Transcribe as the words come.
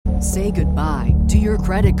Say goodbye to your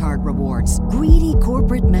credit card rewards. Greedy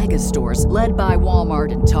corporate mega stores, led by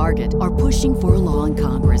Walmart and Target, are pushing for a law in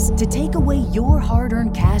Congress to take away your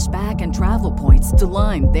hard-earned cash back and travel points to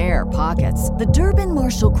line their pockets. The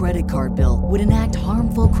Durbin-Marshall credit card bill would enact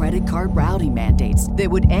harmful credit card routing mandates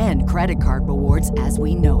that would end credit card rewards as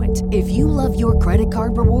we know it. If you love your credit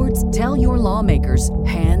card rewards, tell your lawmakers,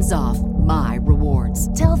 hands off my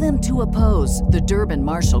rewards. Tell them to oppose the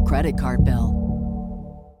Durbin-Marshall credit card bill.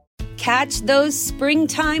 Catch those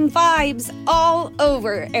springtime vibes all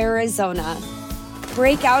over Arizona.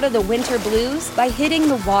 Break out of the winter blues by hitting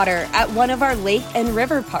the water at one of our lake and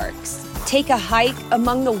river parks. Take a hike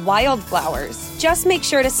among the wildflowers. Just make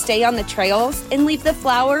sure to stay on the trails and leave the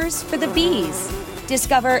flowers for the bees.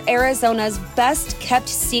 Discover Arizona's best kept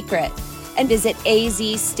secret and visit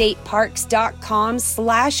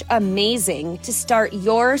azstateparks.com/amazing to start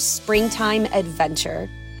your springtime adventure.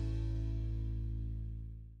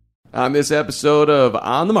 On this episode of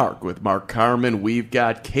On the Mark with Mark Carman, we've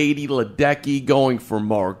got Katie Ledecky going for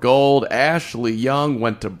more gold. Ashley Young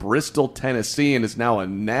went to Bristol, Tennessee, and is now a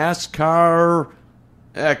NASCAR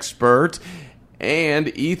expert.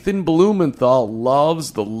 And Ethan Blumenthal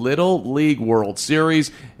loves the Little League World Series.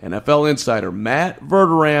 NFL insider Matt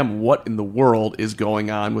Verderam, what in the world is going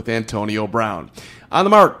on with Antonio Brown? On the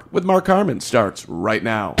Mark with Mark Carman starts right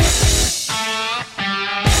now.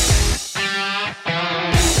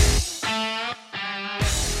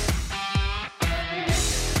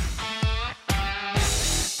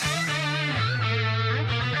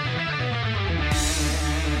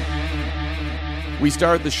 We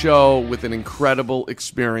start the show with an incredible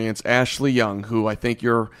experience. Ashley Young, who I think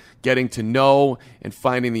you're getting to know and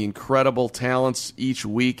finding the incredible talents each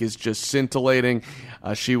week, is just scintillating.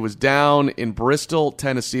 She was down in Bristol,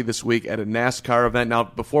 Tennessee this week at a NASCAR event. Now,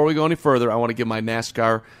 before we go any further, I want to give my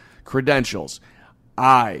NASCAR credentials.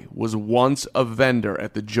 I was once a vendor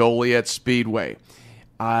at the Joliet Speedway.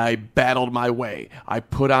 I battled my way. I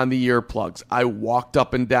put on the earplugs. I walked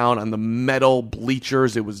up and down on the metal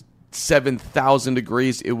bleachers. It was 7,000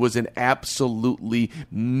 degrees. It was an absolutely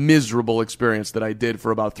miserable experience that I did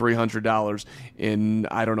for about $300 in,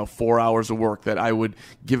 4 hours of work that I would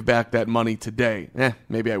give back that money today.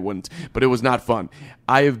 Maybe I wouldn't, but it was not fun.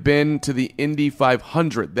 I have been to the Indy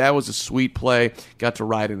 500. That was a sweet play. Got to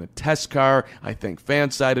ride in a test car. I thank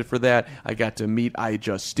Fansided for that. I got to meet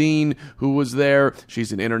iJustine, who was there.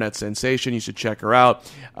 She's an internet sensation. You should check her out.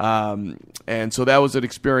 And so that was an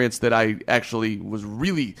experience that I actually was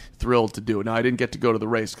really thrilled to do. Now, I didn't get to go to the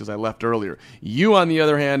race because I left earlier. You, on the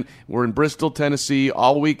other hand, were in Bristol, Tennessee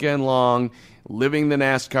all weekend long, living the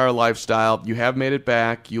NASCAR lifestyle. You have made it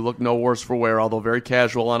back. You look no worse for wear, although very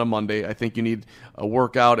casual on a Monday. I think you need a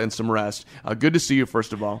workout and some rest. Good to see you,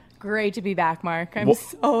 first of all. Great to be back, Mark. I'm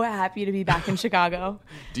so happy to be back in Chicago.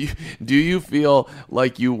 Do you feel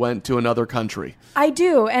like you went to another country? I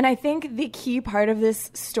do, and I think the key part of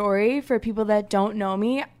this story, for people that don't know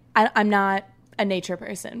me, I'm not a nature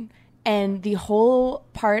person. And the whole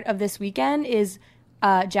part of this weekend is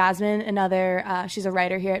Jasmine, she's a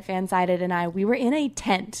writer here at Fansided, and we were in a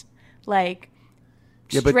tent,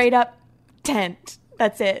 straight up tent.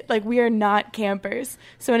 That's it. We are not campers.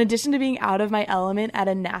 So in addition to being out of my element at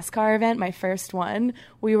a NASCAR event, my first one,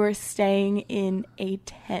 we were staying in a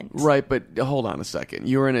tent. Right, but hold on a second.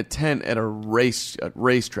 You were in a tent at a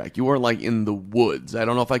racetrack. You weren't in the woods. I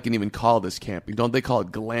don't know if I can even call this camping. Don't they call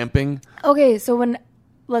it glamping? Okay, so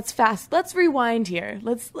let's rewind here.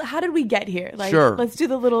 How did we get here? Sure. Let's do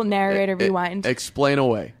the little narrator rewind. Explain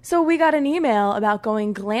away. So we got an email about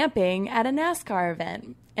going glamping at a NASCAR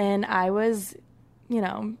event, and I was,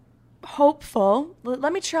 hopeful.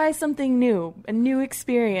 Let me try something new, a new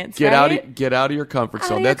experience. Get out of your comfort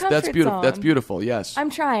zone. That's beautiful. That's beautiful. Yes. I'm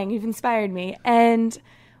trying. You've inspired me. And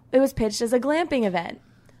it was pitched as a glamping event.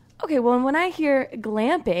 Okay, well, when I hear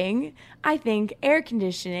glamping, I think air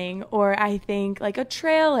conditioning, or I think a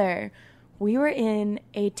trailer. We were in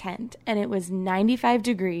a tent, and it was 95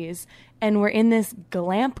 degrees, and we're in this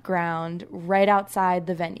glamp ground right outside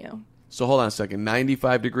the venue. So hold on a second.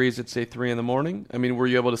 95 degrees at, say, 3 in the morning? I mean, were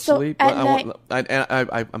you able to sleep?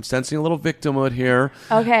 I'm sensing a little victimhood here.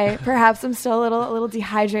 Okay, perhaps I'm still a little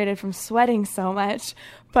dehydrated from sweating so much.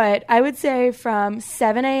 But I would say from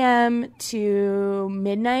 7 a.m. to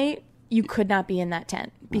midnight, you could not be in that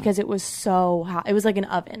tent because it was so hot. It was like an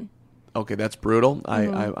oven. Okay, that's brutal.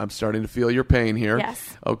 Mm-hmm. I'm starting to feel your pain here.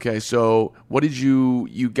 Yes. Okay, so what did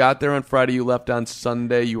you got there on Friday, you left on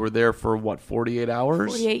Sunday, you were there for 48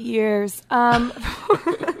 hours? 48 years.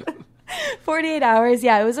 48 48 hours.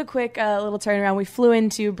 Yeah, it was a quick little turnaround. We flew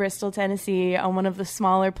into Bristol, Tennessee on one of the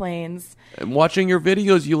smaller planes. And watching your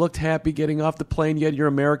videos, you looked happy getting off the plane. You had your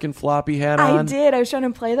American floppy hat on. I did. I was trying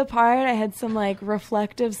to play the part. I had some like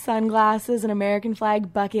reflective sunglasses, an American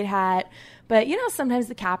flag bucket hat. But, sometimes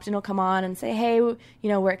the captain will come on and say, hey,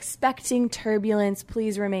 we're expecting turbulence.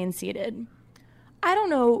 Please remain seated. I don't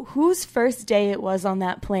know whose first day it was on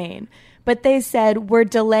that plane, but they said, we're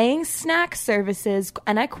delaying snack services,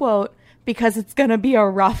 and I quote, because it's going to be a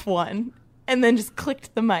rough one. And then just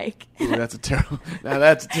clicked the mic. Ooh, that's a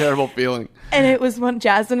terrible feeling. And it was when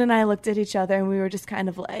Jasmine and I looked at each other and we were just kind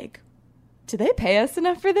of like, do they pay us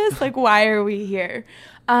enough for this? Like, why are we here?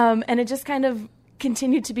 And it just kind of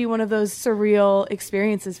continued to be one of those surreal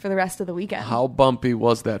experiences for the rest of the weekend. How bumpy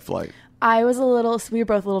was that flight? We were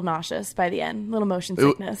both a little nauseous by the end, little motion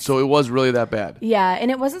sickness. So it was really that bad? Yeah,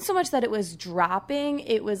 and it wasn't so much that it was dropping,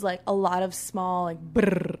 it was like a lot of small, like,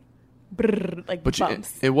 brrr, brrr, like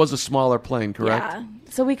bumps. It was a smaller plane, correct? Yeah,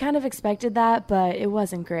 so we kind of expected that, but it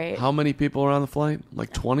wasn't great. How many people were on the flight?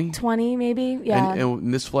 Like 20? 20 maybe, yeah.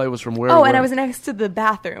 And this flight was from where? Oh, and I was next to the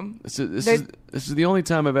bathroom. This is the only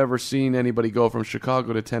time I've ever seen anybody go from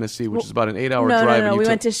Chicago to Tennessee, which is about an 8-hour drive. No. We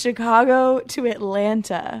went to Chicago to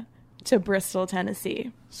Atlanta to Bristol,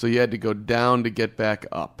 Tennessee. So you had to go down to get back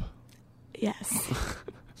up. Yes.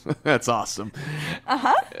 That's awesome.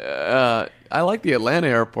 I like the Atlanta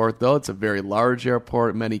airport, though. It's a very large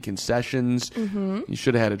airport, many concessions. Mm-hmm. You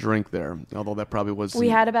should have had a drink there, although that probably was... We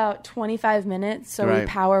had about 25 minutes, so we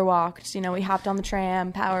power walked. We hopped on the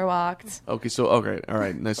tram, power walked. Okay, all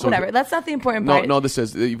right. Nice. So whatever, that's not the important part. No, this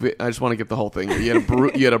is... I just want to get the whole thing.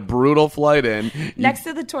 You had a brutal flight in. Next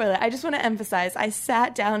to the toilet. I just want to emphasize, I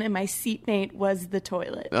sat down and my seatmate was the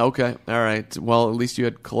toilet. Okay, all right. Well, at least you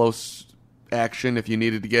had close... action if you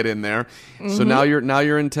needed to get in there. Mm-hmm. So now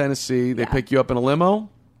you're in Tennessee. They pick you up in a limo?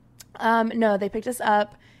 No, they picked us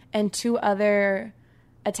up and two other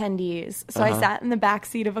attendees. So I sat in the back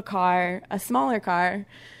seat of a smaller car,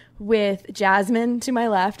 with Jasmine to my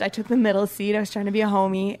left. I took the middle seat. I was trying to be a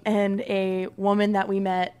homie, and a woman that we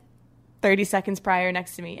met 30 seconds prior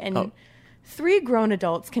next to me. And 3 grown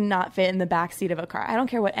adults cannot fit in the back seat of a car. I don't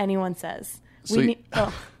care what anyone says. We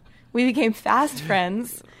became fast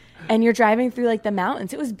friends. And you're driving through like the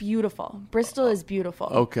mountains. It was beautiful. Bristol is beautiful.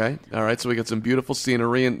 Okay. All right. So we got some beautiful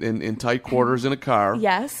scenery in tight quarters in a car.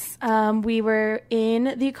 Yes. We were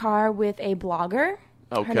in the car with a blogger.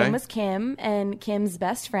 Okay. Her name was Kim, and Kim's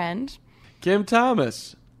best friend. Kim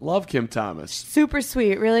Thomas. Love Kim Thomas. Super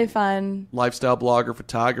sweet. Really fun. Lifestyle blogger,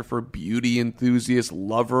 photographer, beauty enthusiast,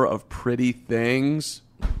 lover of pretty things.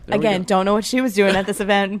 Again, don't know what she was doing at this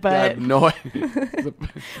event, but I have no idea.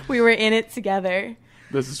 We were in it together.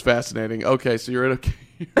 This is fascinating. Okay, so you're in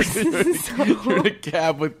a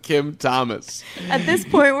cab with Kim Thomas. At this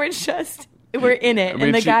point, we're in it,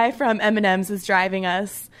 and the guy from M&M's is driving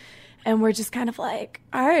us, and we're just kind of like,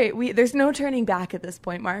 all right, there's no turning back at this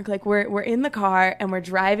point, Mark. Like we're in the car and we're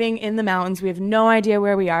driving in the mountains. We have no idea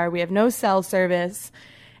where we are. We have no cell service,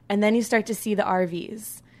 and then you start to see the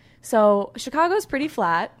RVs. So Chicago's pretty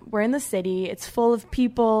flat. We're in the city. It's full of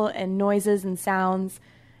people and noises and sounds.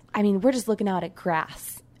 I mean, we're just looking out at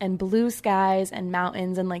grass and blue skies and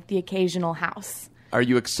mountains and like the occasional house. Are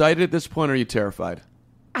you excited at this point or are you terrified?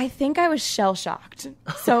 I think I was shell-shocked.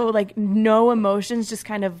 So like no emotions, just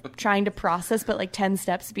kind of trying to process, but like 10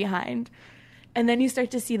 steps behind. And then you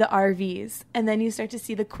start to see the RVs, and then you start to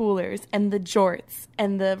see the coolers and the jorts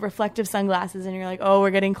and the reflective sunglasses, and you're like, oh,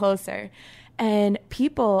 we're getting closer. And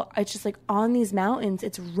people, it's just like on these mountains,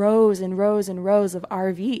 it's rows and rows and rows of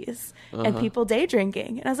RVs and people day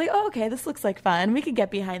drinking. And I was like, oh, okay, this looks like fun. We could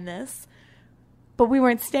get behind this. But we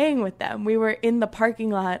weren't staying with them. We were in the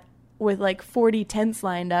parking lot with like 40 tents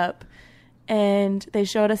lined up. And they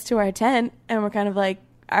showed us to our tent, and we're kind of like,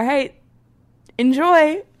 all right,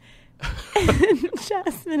 enjoy. And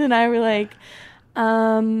Jasmine and I were like,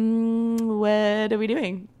 what are we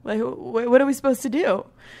doing? Like, what are we supposed to do?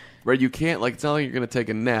 Right, you can't, like, it's not like you're going to take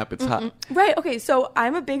a nap. It's hot. Right, okay, so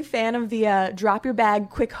I'm a big fan of the drop your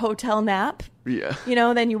bag, quick hotel nap. Yeah.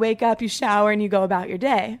 Then you wake up, you shower, and you go about your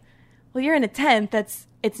day. Well, you're in a tent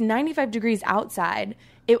it's 95 degrees outside.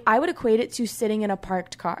 I would equate it to sitting in a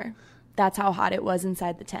parked car. That's how hot it was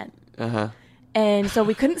inside the tent. And so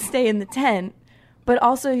we couldn't stay in the tent, but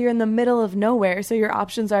also you're in the middle of nowhere, so your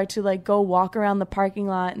options are to, like, go walk around the parking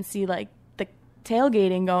lot and see, like, the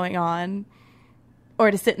tailgating going on, or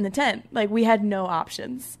to sit in the tent. Like, we had no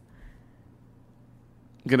options.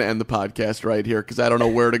 going to end the podcast right here because I don't know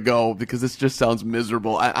where to go because this just sounds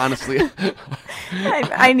miserable. I honestly,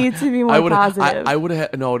 I need to be more positive. I would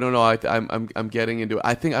have no. I'm getting into it.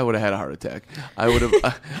 I think I would have had a heart attack. I would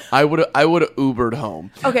have I would have Ubered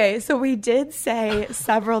home. Okay, so we did say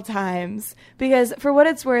several times because for what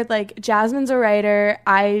it's worth, like Jasmine's a writer.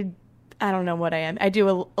 I don't know what I am. I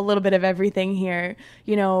do a little bit of everything here.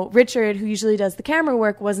 You know, Richard, who usually does the camera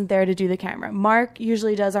work, wasn't there to do the camera. Mark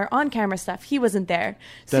usually does our on-camera stuff. He wasn't there.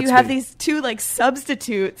 So you have these two like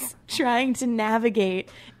substitutes trying to navigate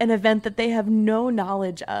an event that they have no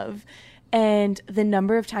knowledge of. And the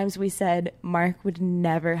number of times we said Mark would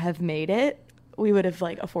never have made it, we would have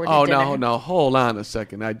like afforded dinner. Oh, no. Hold on a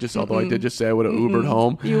second. Although I did just say I would have Ubered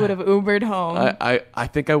home. You would have Ubered home. I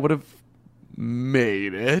think I would have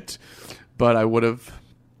made it, but I would have,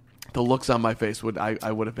 the looks on my face would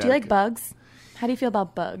I would have. Do you like bugs? How do you feel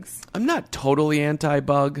about bugs? I'm not totally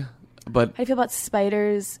anti-bug, but how do you feel about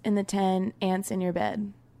spiders in the tent, ants in your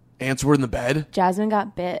bed? Ants were in the bed? Jasmine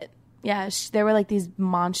got bit. Yeah, there were like these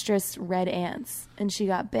monstrous red ants, and she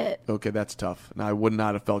got bit. Okay, that's tough. I would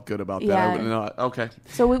not have felt good about that. Yeah. Okay.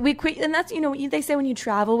 So we quit, and that's, you know, they say when you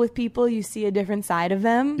travel with people, you see a different side of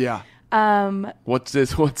them. Yeah. What's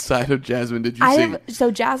this? What side of Jasmine did you see?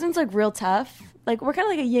 So Jasmine's like real tough. Like we're kind of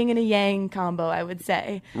like a yin and a yang combo, I would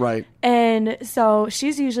say. Right. And so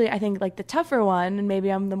she's usually, I think, like the tougher one, and maybe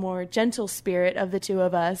I'm the more gentle spirit of the two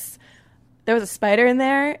of us. There was a spider in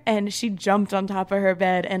there, and she jumped on top of her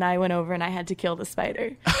bed, and I went over and I had to kill the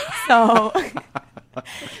spider. So,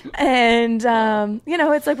 and you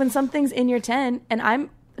know, it's like when something's in your tent, and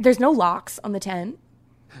there's no locks on the tent.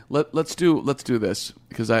 Let's do this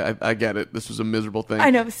because I get it. This was a miserable thing. I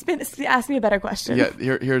know. Ask me a better question. Yeah.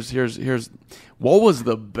 Here's. What was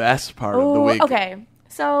the best part of the week? Okay.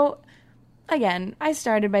 So, again, I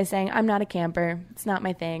started by saying I'm not a camper. It's not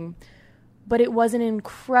my thing. But it was an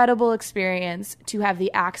incredible experience to have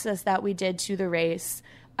the access that we did to the race.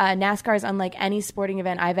 NASCAR is unlike any sporting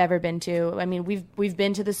event I've ever been to. I mean, we've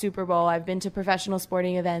been to the Super Bowl. I've been to professional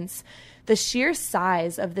sporting events. The sheer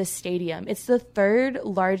size of this stadium, it's the third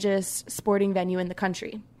largest sporting venue in the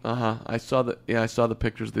country. I saw the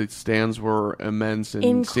pictures. The stands were immense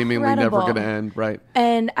and seemingly never going to end. Right.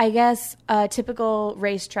 And I guess a typical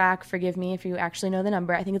racetrack, forgive me if you actually know the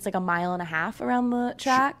number, I think it's like 1.5 miles around the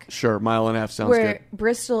track. Sure, 1.5 miles sounds where good.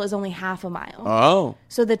 Bristol is only half a mile. Oh.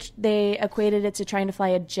 So they equated it to trying to fly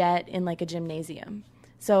a jet in like a gymnasium.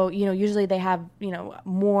 So, you know, usually they have, you know,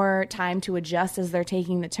 more time to adjust as they're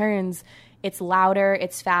taking the turns. It's louder,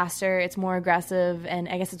 it's faster, it's more aggressive, and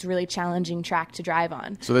I guess it's a really challenging track to drive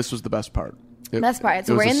on. So this was the best part. Best part.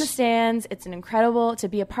 So we're in the stands. It's an incredible to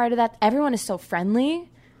be a part of that. Everyone is so friendly,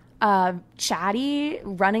 chatty,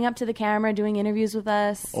 running up to the camera, doing interviews with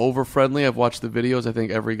us. Over friendly. I've watched the videos. I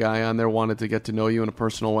think every guy on there wanted to get to know you in a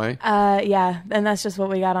personal way. Yeah, and that's just what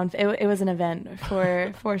we got on. It was an event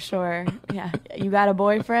for sure. Yeah, you got a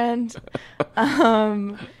boyfriend.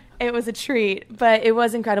 It was a treat, but it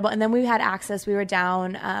was incredible. And then we had access. We were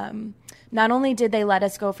down. Not only did they let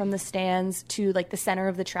us go from the stands to like the center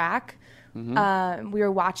of the track, we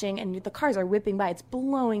were watching, and the cars are whipping by. It's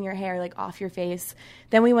blowing your hair like off your face.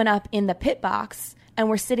 Then we went up in the pit box, and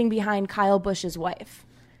we're sitting behind Kyle Busch's wife.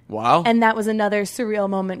 Wow! And that was another surreal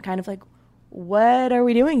moment, kind of like, what are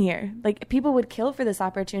we doing here? Like, people would kill for this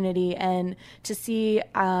opportunity, and to see.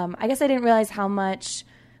 I guess I didn't realize how much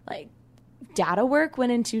like data work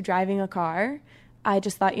went into driving a car. I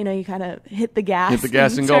just thought, you know, you kind of hit the gas and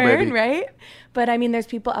turn, go, baby. Right? But I mean, there's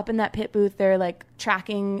people up in that pit booth. They're like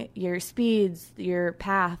tracking your speeds, your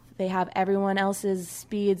path. They have everyone else's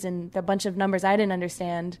speeds and a bunch of numbers I didn't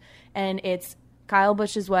understand. And it's Kyle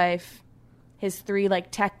Busch's wife, his 3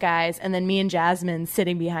 like tech guys, and then me and Jasmine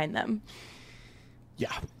sitting behind them.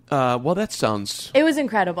 Yeah. Well, that sounds... It was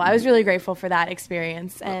incredible. I was really grateful for that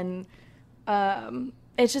experience. And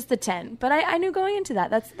it's just the 10. But I knew going into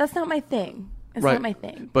that, that's not my thing. It's not my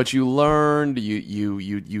thing. But you learned,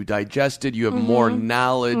 you digested, you have more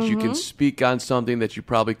knowledge, you can speak on something that you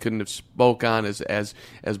probably couldn't have spoke on as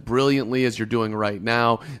brilliantly as you're doing right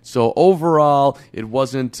now. So overall, it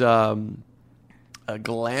wasn't a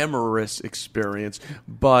glamorous experience,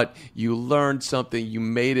 but you learned something, you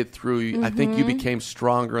made it through. I think you became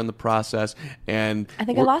stronger in the process. And I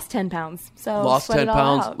think I lost 10 pounds. So lost 10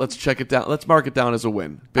 pounds. Out. Let's check it down. Let's mark it down as a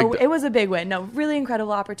win. It was a big win. No, really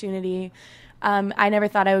incredible opportunity. I never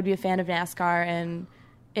thought I would be a fan of NASCAR, and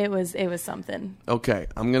it was something. Okay,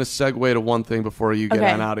 I'm going to segue to one thing before you get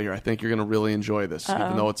on out of here. I think you're going to really enjoy this,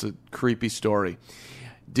 even though it's a creepy story.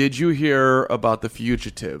 Did you hear about the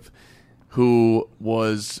fugitive who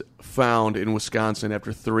was found in Wisconsin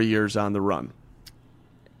after 3 years on the run?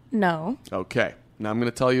 No. Okay. Now I'm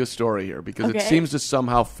going to tell you a story here because it seems to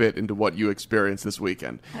somehow fit into what you experienced this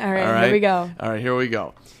weekend. All right, here we go. All right, here we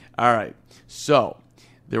go. All right, so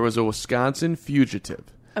there was a Wisconsin fugitive.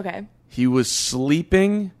 Okay. He was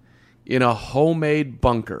sleeping in a homemade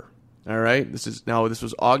bunker. All right, this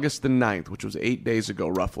was August the 9th, which was 8 days ago,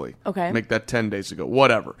 roughly. Okay. Make that 10 days ago,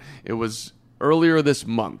 whatever. It was earlier this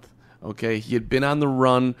month. Okay, he had been on the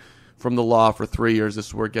run from the law for 3 years. This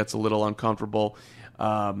is where it gets a little uncomfortable.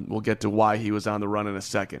 We'll get to why he was on the run in a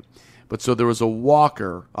second. But so there was a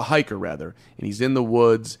hiker, and he's in the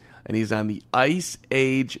woods, and he's on the Ice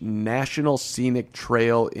Age National Scenic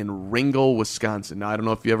Trail in Ringgold, Wisconsin. Now, I don't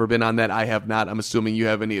know if you've ever been on that. I have not. I'm assuming you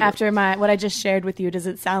haven't either. After what I just shared with you, does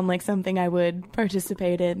it sound like something I would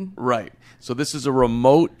participate in? Right. So this is a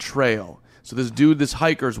remote trail. So this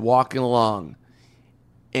hiker's walking along,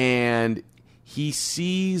 and he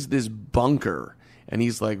sees this bunker, and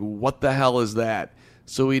he's like, what the hell is that?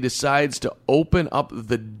 So he decides to open up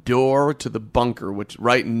the door to the bunker, which,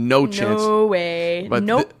 no chance. No way. But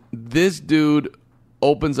nope. This dude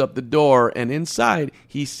opens up the door, and inside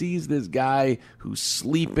he sees this guy who's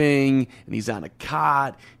sleeping, and he's on a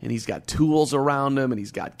cot, and he's got tools around him, and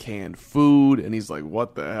he's got canned food, and he's like,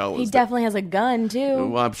 what the hell is that? He definitely has a gun, too.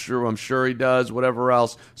 Well, I'm sure he does, whatever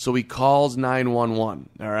else. So he calls 911,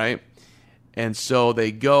 all right? And so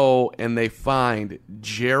they go, and they find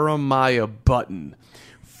Jeremiah Button,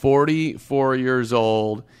 44 years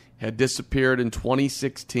old, had disappeared in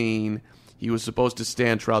 2016. He was supposed to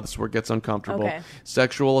stand trial. This is where it gets uncomfortable. Okay.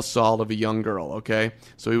 Sexual assault of a young girl, okay?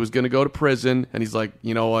 So he was going to go to prison, and he's like,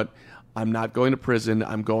 you know what? I'm not going to prison.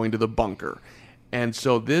 I'm going to the bunker. And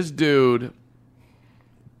so this dude,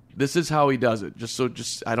 this is how he does it.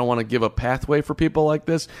 Just I don't want to give a pathway for people like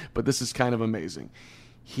this, but this is kind of amazing.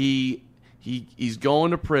 He's going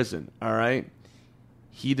to prison, all right?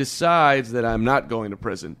 He decides that I'm not going to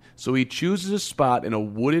prison. So he chooses a spot in a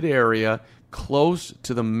wooded area close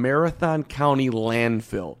to the Marathon County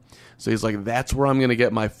landfill. So he's like, that's where I'm going to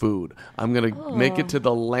get my food. I'm going to make it to the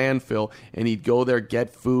landfill. And he'd go there,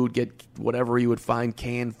 get food, get whatever he would find,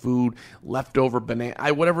 canned food, leftover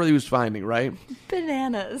banana, whatever he was finding, right?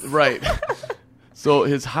 Bananas. Right. So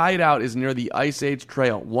his hideout is near the Ice Age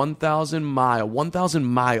Trail, 1,000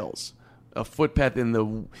 miles. A footpath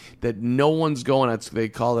that no one's going on. They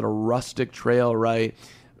call it a rustic trail, right?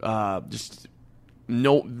 He's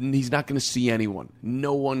not going to see anyone.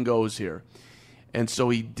 No one goes here. And so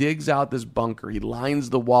he digs out this bunker. He lines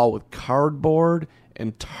the wall with cardboard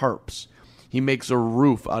and tarps. He makes a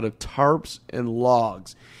roof out of tarps and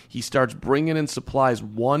logs. He starts bringing in supplies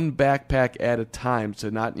one backpack at a time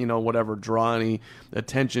to not, draw any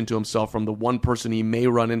attention to himself from the one person he may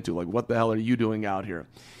run into. Like, what the hell are you doing out here?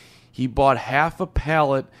 He bought half a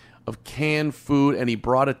pallet of canned food, and he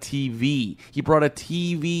brought a TV. He brought a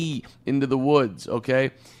TV into the woods,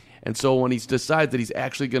 okay? And so when he decides that he's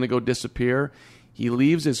actually going to go disappear, he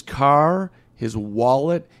leaves his car, his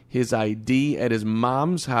wallet, his ID at his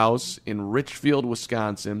mom's house in Richfield,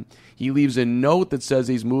 Wisconsin. He leaves a note that says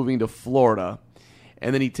he's moving to Florida.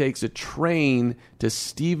 And then he takes a train to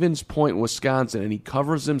Stevens Point, Wisconsin, and he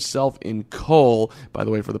covers himself in coal. By the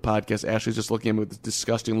way, for the podcast, Ashley's just looking at me with this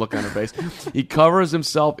disgusting look on her face. He covers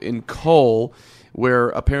himself in coal, where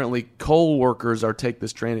apparently coal workers take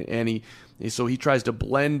this train, and so he tries to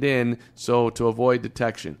blend in to avoid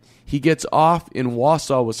detection. He gets off in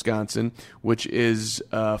Wausau, Wisconsin, which is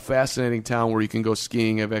a fascinating town where you can go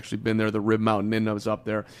skiing. I've actually been there. The Rib Mountain Inn was up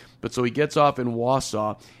there. But so he gets off in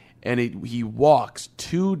Wausau, and he walks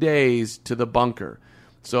 2 days to the bunker.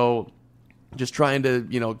 So just trying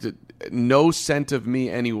to, no scent of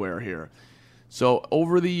me anywhere here. So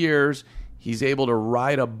over the years, he's able to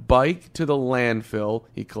ride a bike to the landfill.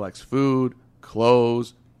 He collects food,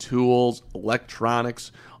 clothes, tools,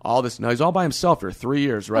 electronics, all this. Now, he's all by himself for 3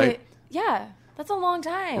 years, right? Wait, yeah. That's a long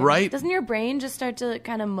time. Right? Doesn't your brain just start to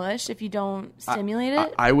kind of mush if you don't stimulate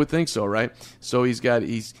it? I would think so, right? So he's got a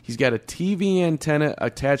TV antenna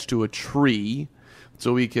attached to a tree,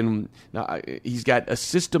 so he's got a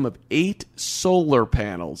system of 8 solar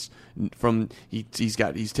panels. He's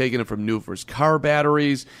taking it from Nuver's car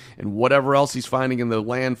batteries and whatever else he's finding in the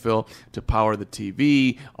landfill to power the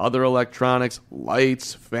TV, other electronics,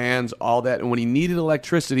 lights, fans, all that. And when he needed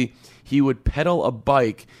electricity, he would pedal a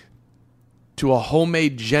bike to a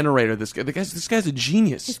homemade generator. This guy's a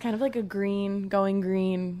genius. He's kind of like going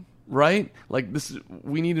green. Right? Like this,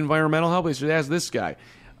 we need environmental help. We should ask this guy.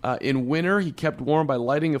 In winter, he kept warm by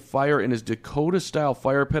lighting a fire in his Dakota-style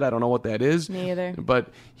fire pit. I don't know what that is. Me either. But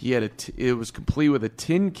he had it was complete with a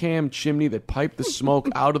tin can chimney that piped the smoke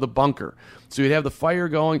out of the bunker. So he'd have the fire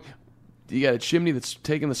going. got a chimney that's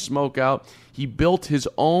taking the smoke out. He built his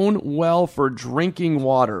own well for drinking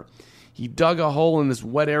water. He dug a hole in this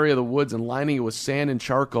wet area of the woods and lining it with sand and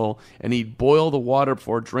charcoal, and he'd boil the water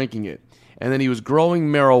before drinking it. And then he was growing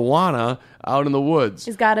marijuana out in the woods.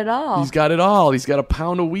 He's got it all. He's got it all. He's got a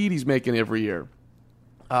pound of weed he's making every year.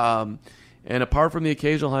 And apart from the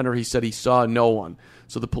occasional hunter, he said he saw no one.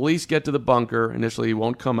 So the police get to the bunker. Initially, he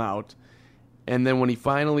won't come out. And then when he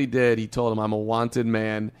finally did, he told him, "I'm a wanted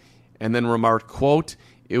man," and then remarked, quote,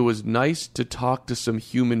 "It was nice to talk to some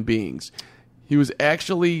human beings." He was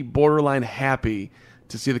actually borderline happy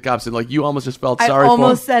to see the cops. And, like, you almost just felt sorry for him. I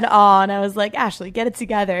almost said, "Aw," and I was like, "Ashley, get it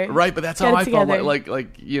together." Right, but that's how I felt.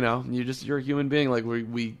 Like you know, you're a human being. Like,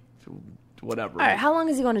 we whatever. All right, how long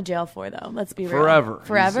is he going to jail for, though? Let's be real. Forever.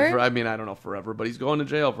 Forever? I mean, I don't know forever, but he's going to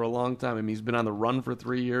jail for a long time. I mean, he's been on the run for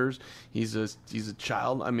 3 years. He's a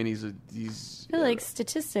child. I mean, he's. I feel like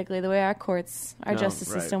statistically, the way our justice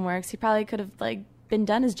system works, he probably could have been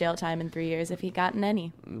done his jail time in 3 years if he'd gotten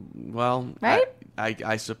any. Well, right?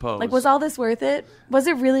 I suppose. Like, was all this worth it? Was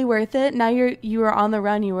it really worth it? Now you were on the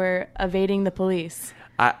run. You were evading the police.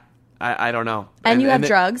 I don't know. And you have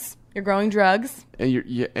drugs. You're growing drugs, and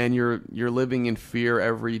you're living in fear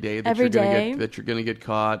every day that you're gonna get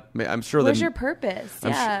caught. I'm sure. Where's your purpose?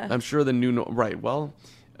 I'm sure the new right. Well,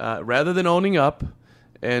 rather than owning up,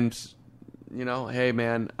 and hey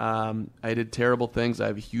man, I did terrible things. I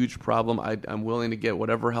have a huge problem. I'm willing to get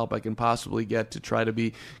whatever help I can possibly get to try to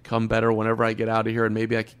become better whenever I get out of here, and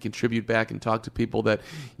maybe I can contribute back and talk to people that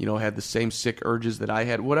had the same sick urges that I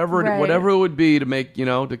had. Whatever it would be to make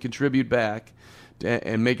to contribute back.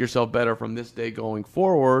 And make yourself better from this day going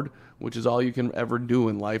forward, which is all you can ever do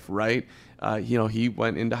in life, right? He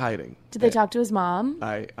went into hiding. Did they talk to his mom?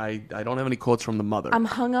 I don't have any quotes from the mother. I'm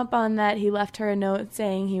hung up on that. He left her a note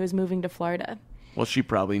saying he was moving to Florida. Well, she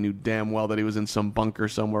probably knew damn well that he was in some bunker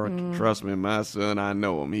somewhere. Trust me, my son, I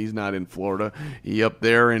know him. He's not in Florida. He up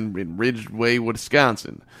there in Ridgeway,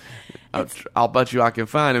 Wisconsin. I'll bet you I can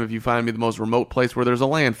find him if you find me the most remote place where there's a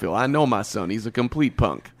landfill. I know my son. He's a complete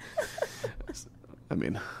punk. I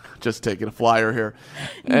mean, just taking a flyer here.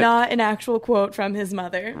 Not an actual quote from his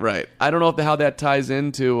mother. Right. I don't know how that ties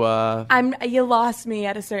into... You lost me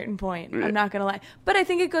at a certain point. I'm not going to lie. But I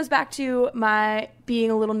think it goes back to my being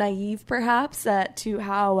a little naive, perhaps, to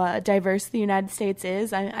how diverse the United States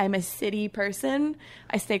is. I'm a city person.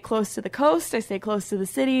 I stay close to the coast. I stay close to the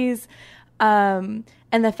cities. And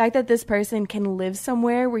the fact that this person can live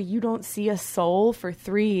somewhere where you don't see a soul for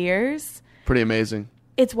 3 years... Pretty amazing.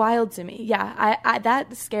 It's wild to me. Yeah, I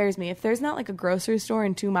that scares me. If there's not a grocery store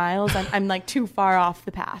in 2 miles, I'm too far off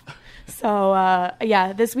the path. So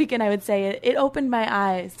this weekend I would say it opened my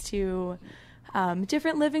eyes to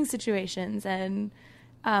different living situations and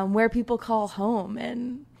where people call home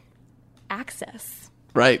and access.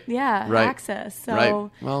 Right. Yeah, right. Access. So right.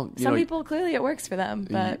 Well, some people clearly it works for them,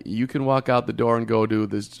 but you can walk out the door and go to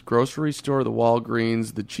this grocery store, the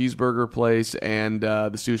Walgreens, the cheeseburger place, and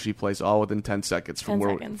the sushi place, all within 10 seconds from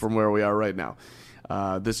where we are right now.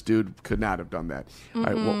 This dude could not have done that. Mm-hmm.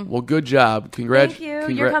 All right. Well, good job. Thank you.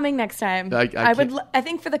 You're coming next time. I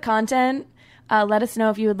think for the content. Let us know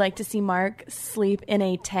if you would like to see Mark sleep in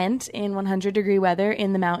a tent in 100-degree weather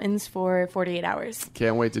in the mountains for 48 hours.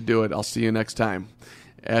 Can't wait to do it. I'll see you next time.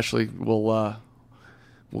 Ashley, we'll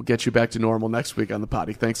get you back to normal next week on the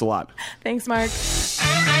potty. Thanks a lot. Thanks, Mark.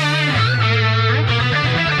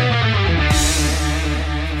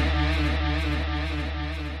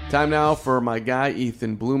 Time now for my guy,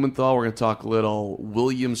 Ethan Blumenthal. We're going to talk a little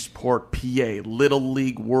Williamsport, PA, Little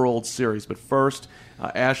League World Series. But first,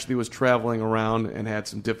 Ashley was traveling around and had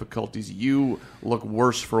some difficulties. You look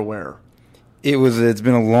worse for wear. It's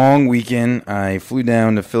been a long weekend. I flew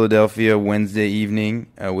down to Philadelphia Wednesday evening.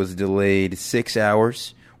 I was delayed 6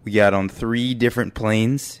 hours. We got on 3 different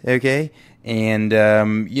planes, okay? And,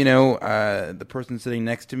 the person sitting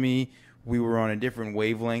next to me, we were on a different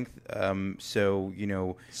wavelength.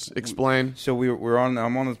 Explain. So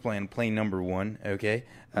I'm on this plane number 1, okay?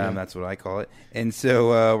 That's what I call it. And so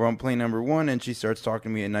we're on plane number 1, and she starts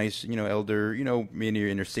talking to me, a nice, elder,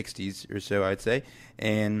 maybe in her 60s or so, I'd say.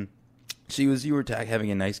 And you were having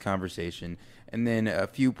a nice conversation, and then a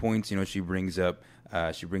few points, she brings up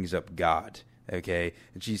God. Okay,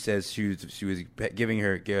 and she says she was giving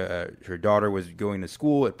her daughter was going to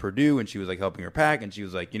school at Purdue, and she was like helping her pack, and she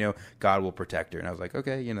was like, God will protect her, and I was like,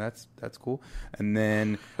 okay, that's cool. And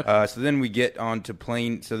then so then we get onto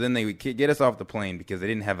plane. So then they would get us off the plane because they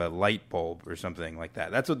didn't have a light bulb or something like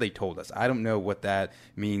that. That's what they told us. I don't know what that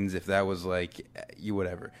means. If that was like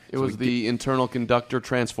whatever. It was the internal conductor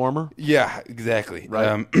transformer. Yeah, exactly.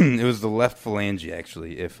 Right. It was the left phalange,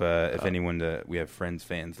 actually. If anyone, we have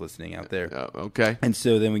fans listening out there. Okay. And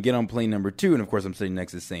so then we get on plane number 2, and of course I'm sitting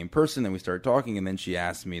next to the same person, and we start talking, and then she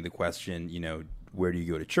asked me the question, where do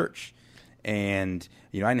you go to church? And,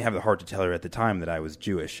 I didn't have the heart to tell her at the time that I was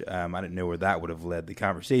Jewish. I didn't know where that would have led the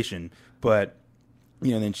conversation. But,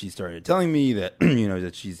 then she started telling me that,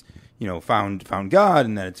 that she's, found God,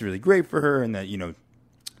 and that it's really great for her, and that,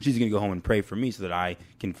 she's going to go home and pray for me so that I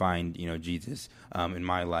can find, Jesus in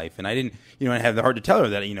my life. And I didn't, I have the heart to tell her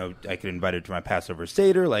that, I could invite her to my Passover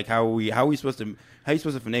Seder. Like, how are you supposed to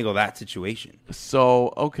finagle that situation?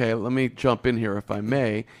 So, okay, let me jump in here if I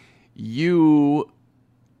may. You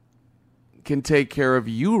can take care of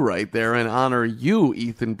you right there and honor you,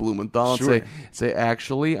 Ethan Blumenthal, Sure. and say,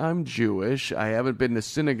 actually, I'm Jewish. I haven't been to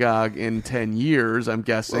synagogue in 10 years, I'm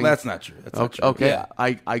guessing. Well, that's not true. That's not true. Okay, Yeah.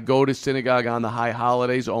 I go to synagogue on the high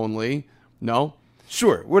holidays only. No?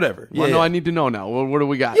 Sure, whatever. Well, Yeah, no, yeah. I need to know now. What do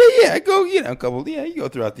we got? Yeah, I go, you go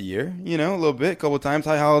throughout the year, a little bit, a couple of times,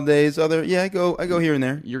 high holidays, I go here and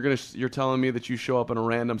there. You're telling me that you show up on a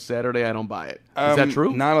random Saturday? I don't buy it. Is that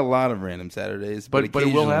true? Not a lot of random Saturdays, but it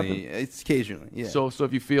will happen? It's occasionally, yeah. So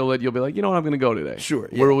if you feel it, you'll be like, you know what, I'm going to go today. Sure,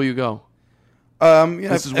 yeah. Where will you go? If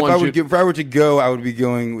is I one if I were to go, I would be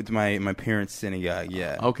going with my parents' synagogue,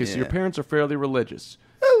 yeah. Okay, so your parents are fairly religious.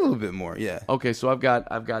 A little bit more, yeah. Okay, so I've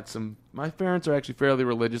got some. My parents are actually fairly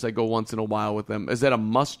religious. I go once in a while with them. Is that a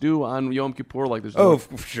must do on Yom Kippur? Like there's no,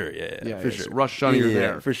 for sure, yeah, for for sure. sure. Rosh Hashanah, you're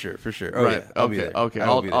there. for sure. Oh, right. yeah, I'll be there. Okay. I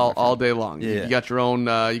will be there, All day long. Yeah. You got your own.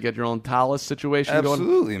 You got your own talis situation going.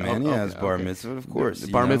 Absolutely, man. Oh, It's bar mitzvah, of course.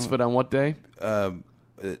 Bar mitzvah on what day?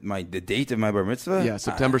 The date of my bar mitzvah? Yeah,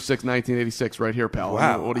 September 6th, 1986, right here, pal.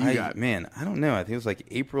 Wow. What do you got? Man, I don't know. I think it was like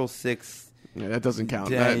April 6th. Yeah, that doesn't count.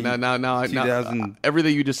 Day, Now, 2005?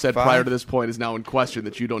 everything you just said prior to this point is now in question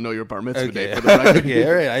that you don't know your bar mitzvah Okay, date. For the record. okay,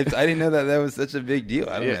 all right. I didn't know that was such a big deal.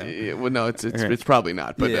 I don't know. Yeah, well, no, it's right. probably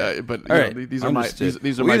not. But Yeah. but All you right. know, these are my Understood.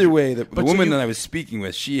 these are Well, my. either way, the But woman so that I was speaking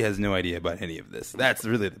with, she has no idea about any of this. That's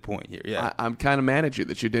really the point here. Yeah. I'm kind of mad at you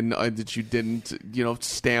that you didn't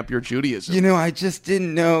stamp your Judaism. I just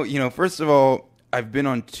didn't know. First of all, I've been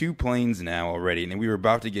on 2 planes now already, and we were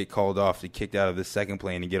about to get called off to kicked out of the second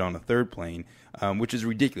plane and get on a third plane, which is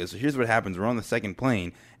ridiculous. So here's what happens. We're on the second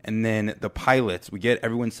plane, and then the pilots, we get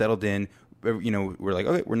everyone settled in. We're like,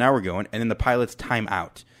 okay, we're going. And then the pilots time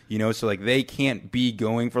out. So like they can't be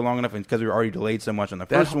going for long enough because we were already delayed so much on the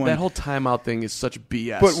first one. That whole timeout thing is such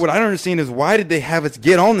BS. But what I don't understand is why did they have us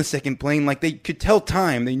get on the second plane? Like they could tell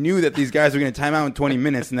time. They knew that these guys were going to time out in 20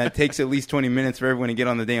 minutes, and that takes at least 20 minutes for everyone to get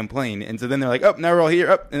on the damn plane. And so then they're like, oh, now we're all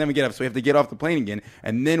here. And then we get up. So we have to get off the plane again.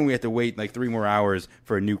 And then we have to wait like 3 more hours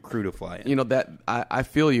for a new crew to fly in. that I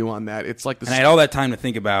feel you on that. It's like And I had all that time to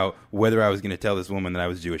think about whether I was going to tell this woman that I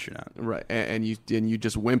was Jewish or not. right, and you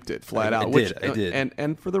just wimped it flat out. I did.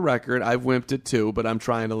 And for the record, I've wimped it too, but I'm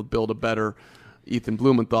trying to build a better Ethan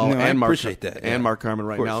Blumenthal No, I and Mark appreciate that, yeah. and Mark Carmen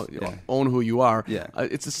right Of course, now. yeah. Own who you are. Yeah.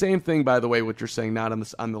 It's the same thing, by the way, what you're saying, not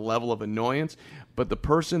on the level of annoyance, but the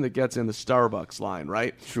person that gets in the Starbucks line,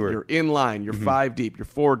 right? Sure. You're in line. You're 5 deep. You're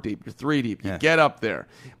 4 deep. You're 3 deep. You Yeah. get up there.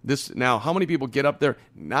 Now, how many people get up there?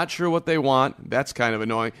 Not sure what they want. That's kind of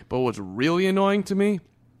annoying. But what's really annoying to me?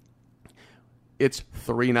 It's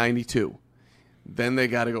 $3.92. Then they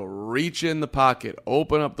got to go reach in the pocket,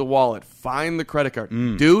 open up the wallet, find the credit card.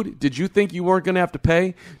 Dude, did you think you weren't going to have to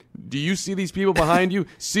pay? Do you see these people behind you?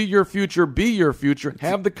 See your future, be your future.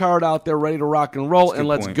 Have the card out there ready to rock and roll, and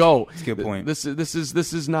let's point. go. That's a good point. This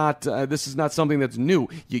is not something that's new.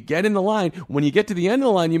 You get in the line. When you get to the end of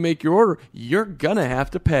the line, you make your order. You're gonna have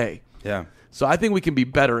to pay. Yeah. So I think we can be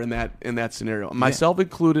better in that scenario, myself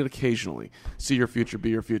included. Occasionally, see your future, be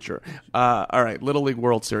your future. All right, Little League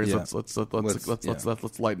World Series. Yeah.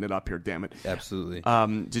 Let's lighten it up here. Damn it. Absolutely.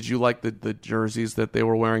 Did you like the jerseys that they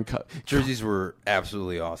were wearing? Jerseys were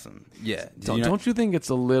absolutely awesome. Yeah. Don't you think it's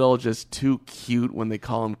a little just too cute when they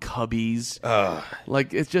call them Cubbies?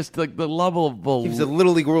 Like it's just like the level of It was a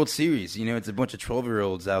Little League World Series. It's a bunch of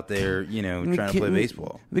 12-year-olds out there, trying to play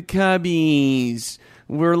baseball. The Cubbies.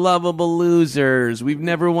 We're lovable losers. We've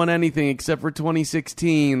never won anything except for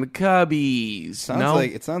 2016, the Cubbies.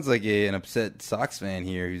 It sounds like an upset Sox fan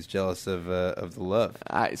here who's jealous of the love.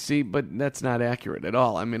 I see, but that's not accurate at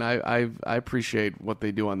all. I mean, I appreciate what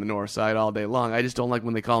they do on the north side all day long. I just don't like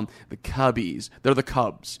when they call them the Cubbies. They're the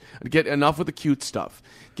Cubs. Get enough with the cute stuff.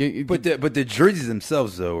 But the jerseys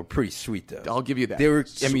themselves though were pretty sweet though. I'll give you that. They were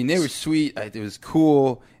sweet. It was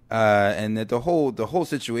cool. And that the whole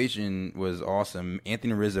situation was awesome.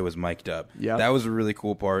 Anthony Rizzo was mic'd up. Yeah, that was a really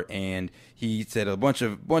cool part. And he said a bunch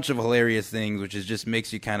of hilarious things, which is just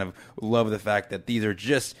makes you kind of love the fact that these are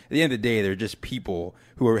just at the end of the day they're just people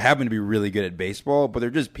who happen to be really good at baseball, but they're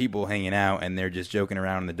just people hanging out and they're just joking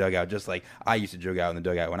around in the dugout, just like I used to joke out in the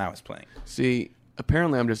dugout when I was playing. See,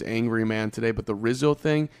 apparently I'm just angry man today, but the Rizzo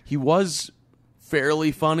thing, he was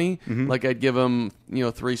fairly funny. Mm-hmm. Like I'd give him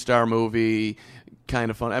 3-star movie. Kind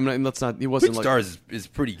of fun. I mean, let's not. He wasn't like Stars is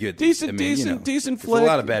pretty good. Decent flick. There's a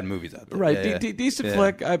lot of bad movies out there, right? Decent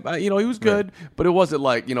flick. He was good, but it wasn't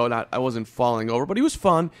like I wasn't falling over, but he was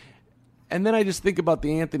fun. And then I just think about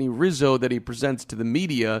the Anthony Rizzo that he presents to the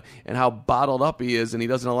media and how bottled up he is, and he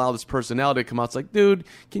doesn't allow this personality to come out. It's like, dude,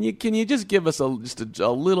 can you just give us just a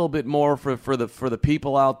little bit more for the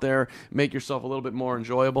people out there? Make yourself a little bit more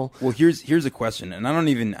enjoyable. Well, here's a question, and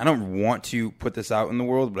I don't want to put this out in the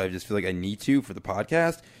world, but I just feel like I need to for the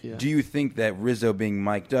podcast. Yeah. Do you think that Rizzo being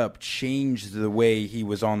mic'd up changed the way he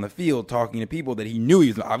was on the field talking to people that he knew he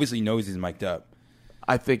was obviously knows he's mic'd up?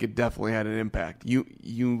 I think it definitely had an impact.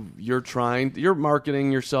 You're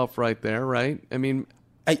marketing yourself right there, right? I mean,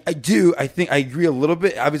 I do. I think I agree a little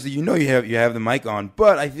bit. Obviously, you have the mic on,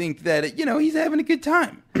 but I think that he's having a good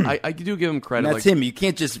time. I do give him credit. And that's him. You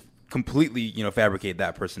can't just completely fabricate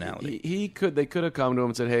that personality. They could have come to him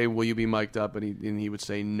and said, "Hey, will you be mic'd up?" And he would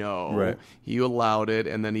say no. Right. He allowed it,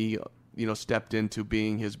 and then he stepped into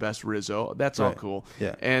being his best Rizzo. That's all cool.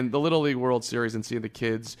 Yeah. And the Little League World Series and seeing the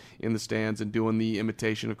kids in the stands and doing the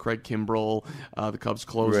imitation of Craig Kimbrell, the Cubs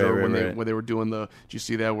closer, when they were doing did you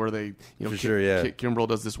see that where they, Kimbrell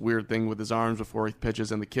does this weird thing with his arms before he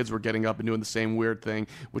pitches, and the kids were getting up and doing the same weird thing,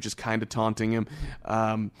 which is kind of taunting him.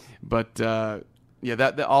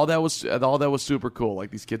 Yeah, all that was super cool.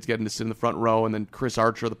 Like these kids getting to sit in the front row, and then Chris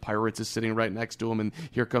Archer, the Pirates, is sitting right next to him, and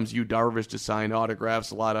here comes Yu Darvish to sign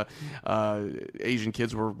autographs. A lot of Asian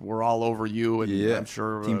kids were all over you, and I'm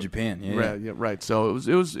sure Team Japan. Right. So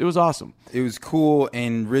it was awesome. It was cool.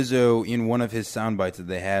 And Rizzo, in one of his sound bites that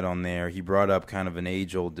they had on there, he brought up kind of an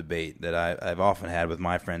age-old debate that I've often had with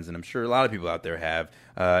my friends, and I'm sure a lot of people out there have.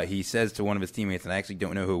 He says to one of his teammates, and I actually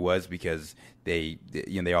don't know who it was because they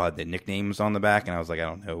all had their nicknames on the back, and I was like, I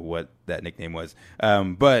don't know what that nickname was.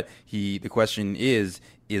 But the question is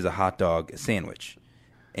a hot dog a sandwich?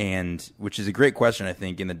 And which is a great question, I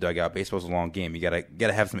think, in the dugout. Baseball's a long game. You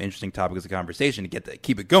gotta have some interesting topics of conversation to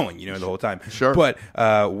keep it going, the whole time. Sure. But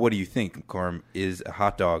what do you think, Corm? Is a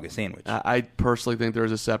hot dog a sandwich? I personally think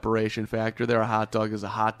there's a separation factor there. A hot dog is a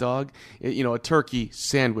hot dog. A turkey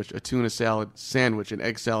sandwich, a tuna salad sandwich, an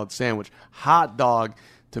egg salad sandwich. Hot dog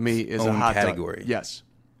to me is a hot category. Dog. Yes,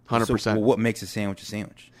 100%. So, what makes a sandwich a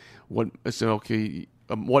sandwich? What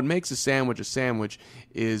makes a sandwich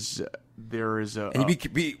is there is a. And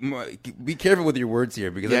be careful with your words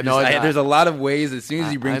here because there's a lot of ways. As soon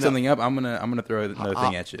as you bring something up, I'm gonna throw another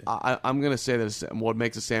thing at you. I'm gonna say that what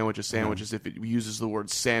makes a sandwich is if it uses the word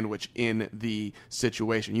sandwich in the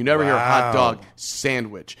situation. You never hear hot dog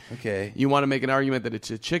sandwich. Okay. You want to make an argument that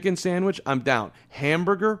it's a chicken sandwich? I'm down.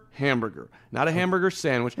 Hamburger, not a hamburger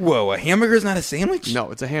sandwich. Whoa, a hamburger is not a sandwich?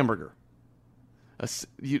 No, it's a hamburger.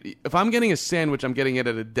 If I'm getting a sandwich, I'm getting it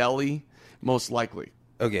at a deli, most likely.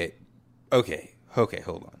 Okay,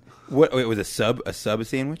 hold on. What was a sub a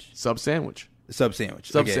sandwich? Sub sandwich. Sub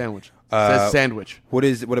sandwich. Sandwich. Says sandwich. What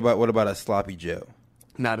about a sloppy Joe?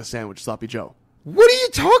 Not a sandwich, sloppy Joe. What are you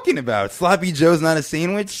talking about? Sloppy Joe's not a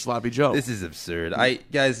sandwich? Sloppy Joe. This is absurd.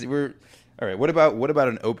 Guys, we're all right. What about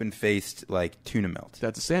an open-faced tuna melt?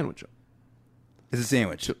 That's a sandwich. It's a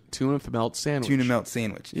sandwich. Tuna melt sandwich. Tuna melt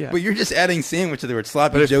sandwich. Yeah. But you're just adding sandwich to the word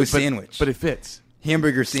sloppy Joe sandwich. But it fits.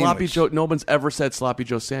 Hamburger sandwich. Sloppy Joe. No one's ever said sloppy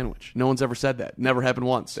Joe sandwich. No one's ever said that. Never happened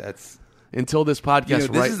once. Until this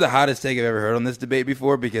podcast. This is the hottest take I've ever heard on this debate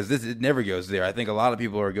before because it never goes there. I think a lot of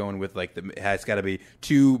people are going with it's got to be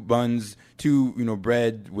 2 buns, 2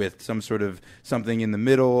 bread with some sort of something in the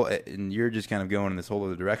middle, and you're just kind of going in this whole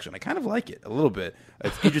other direction. I kind of like it a little bit.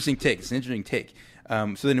 It's an interesting take. It's an interesting take.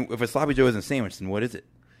 So then, if a sloppy Joe isn't a sandwich, then what is it?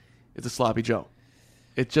 It's a sloppy Joe.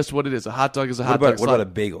 It's just what it is. A hot dog is a hot dog. What about a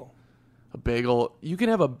bagel? A bagel, you can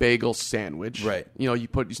have a bagel sandwich, right?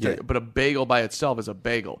 But a bagel by itself is a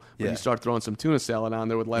bagel. But you start throwing some tuna salad on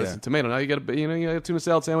there with lettuce and tomato. Now you got a tuna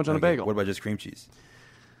salad sandwich on a bagel. What about just cream cheese?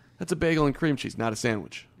 That's a bagel and cream cheese, not a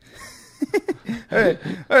sandwich. All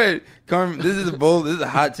right, Carm. This is a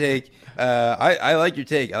hot take. I like your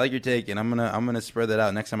take. And I'm gonna spread that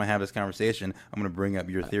out. Next time I have this conversation, I'm gonna bring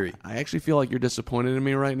up your theory. I actually feel like you're disappointed in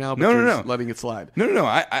me right now, but No. you're just letting it slide. No.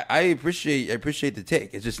 I appreciate the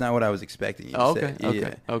take. It's just not what I was expecting you to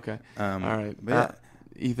say. Okay. All right. But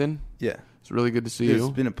Ethan? yeah. It's really good to see It's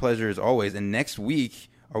you. been a pleasure as always. And next week,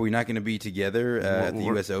 are we not going to be together at the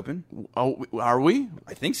U.S. Open? Oh, are we?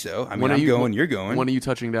 I think so. I mean, When are I'm you- going. You're going. When are you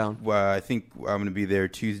touching down? Well, I think I'm going to be there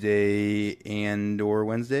Tuesday or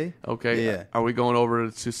Wednesday. Okay. Yeah. Are we going over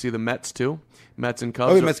to see the Mets too? Mets and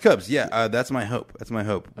Cubs? Oh, Mets Cubs. Yeah, that's my hope. What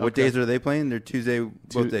Okay. days are they playing? They're Tuesday,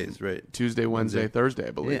 both days, right? Tuesday, Wednesday, Thursday,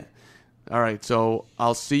 I believe. Yeah. All right, so I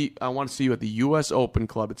want to see you at the U.S. Open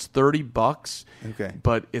Club. It's $30. Okay.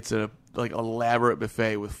 But it's a elaborate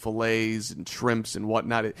buffet with fillets and shrimps and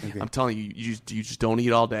whatnot. I'm telling you, you just don't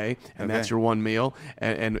eat all day, and that's your one meal.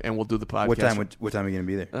 And we'll do the podcast. What time are you going to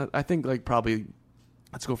be there? I think probably.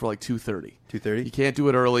 Let's go for 2:30. 2:30? You can't do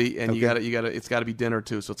it early, and Okay. you gotta. It's got to be dinner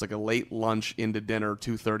too. So it's like a late lunch into dinner.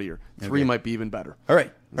 2:30 or 3 Okay. might be even better. All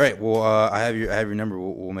right. Well, I have your number.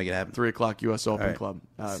 We'll make it happen. 3:00 U.S. Open All right. Club.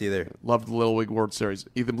 See you there. Loved the Little League World Series.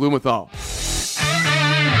 Ethan Blumenthal.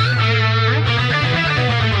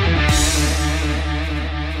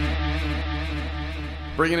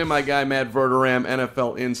 Bringing in my guy, Matt Verderam,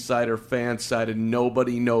 NFL Insider, fan-sided.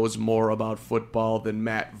 Nobody knows more about football than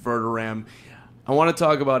Matt Verderam. I want to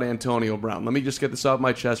talk about Antonio Brown. Let me just get this off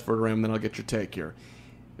my chest, Verderam, then I'll get your take here.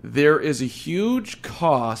 There is a huge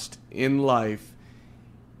cost in life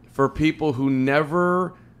for people who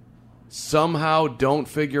never somehow don't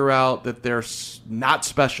figure out that they're not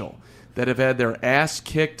special, that have had their ass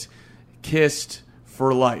kicked, kissed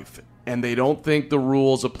for life, and they don't think the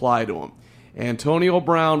rules apply to them. Antonio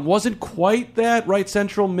Brown wasn't quite that, right?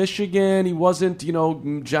 Central Michigan. He wasn't,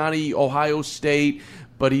 Johnny Ohio State,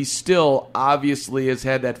 but he still obviously has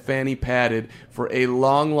had that fanny padded for a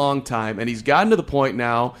long, long time. And he's gotten to the point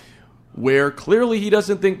now where clearly he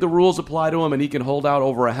doesn't think the rules apply to him, and he can hold out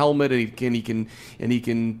over a helmet, and he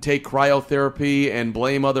can take cryotherapy and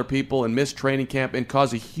blame other people and miss training camp and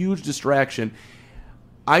cause a huge distraction.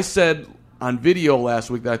 I said on video last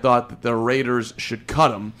week that I thought that the Raiders should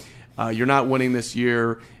cut him. You're not winning this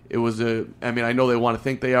year. I know they want to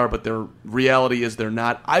think they are, but their reality is they're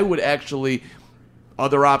not. I would actually,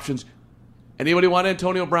 other options. Anybody want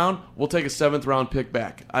Antonio Brown? We'll take a 7th-round pick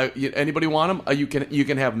back. Anybody want him? You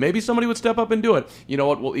can have. Maybe somebody would step up and do it. You know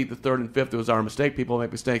what? We'll eat the 3rd and 5th. It was our mistake. People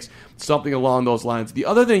make mistakes. Something along those lines. The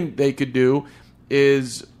other thing they could do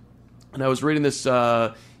is, and I was reading this,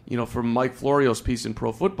 from Mike Florio's piece in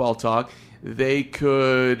Pro Football Talk. They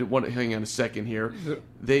could. Hang on a second here.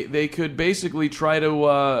 They could basically try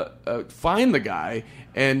to find the guy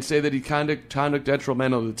and say that he conduct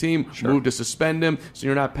detrimental to the team. Sure. Move to suspend him, so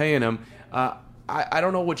you're not paying him. I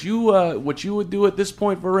don't know what you would do at this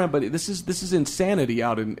point for him, but this is insanity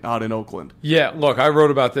out in Oakland. Yeah, look, I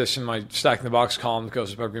wrote about this in my Stacking the Box column that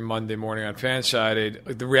goes up every Monday morning on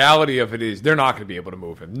Fansided. The reality of it is they're not going to be able to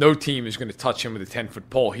move him. No team is going to touch him with a 10-foot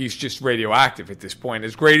pole. He's just radioactive at this point,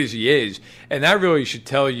 as great as he is. And that really should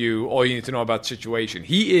tell you all you need to know about the situation.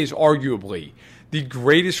 He is arguably the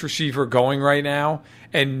greatest receiver going right now,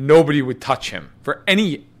 and nobody would touch him for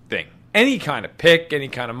anything, any kind of pick, any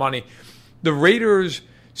kind of money. The Raiders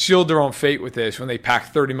sealed their own fate with this when they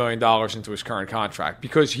packed $30 million into his current contract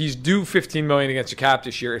because he's due $15 million against the cap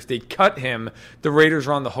this year. If they cut him, the Raiders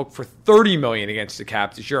are on the hook for $30 million against the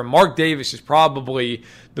cap this year. And Mark Davis is probably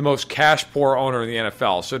the most cash-poor owner in the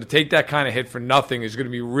NFL. So to take that kind of hit for nothing is going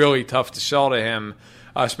to be really tough to sell to him,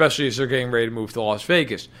 especially as they're getting ready to move to Las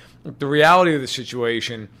Vegas. The reality of the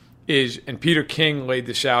situation is, and Peter King laid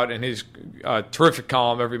this out in his terrific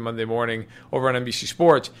column every Monday morning over on NBC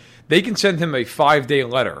Sports, they can send him a 5-day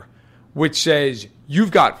letter which says,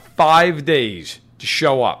 you've got 5 days to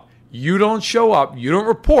show up. You don't show up, you don't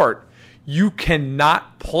report, you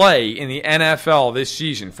cannot play in the NFL this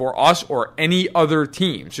season for us or any other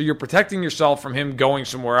team. So you're protecting yourself from him going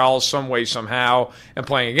somewhere else, some way, somehow, and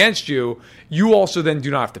playing against you. You also then do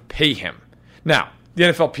not have to pay him. Now, the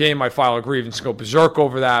NFLPA might file a grievance and go berserk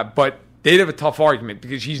over that, but they'd have a tough argument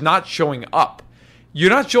because he's not showing up. You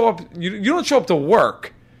don't show up to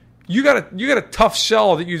work. You got a tough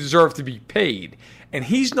sell that you deserve to be paid, and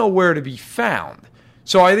he's nowhere to be found.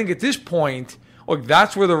 So I think at this point, look,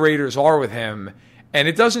 that's where the Raiders are with him, and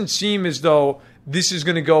it doesn't seem as though this is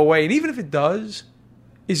going to go away. And even if it does,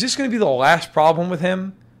 is this going to be the last problem with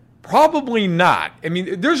him? Probably not. I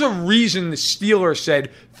mean, there's a reason the Steelers said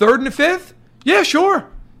 3rd and 5th. Yeah, sure.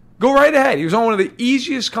 Go right ahead. He was on one of the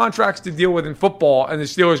easiest contracts to deal with in football, and the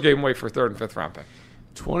Steelers gave him away for a 3rd and 5th round pick.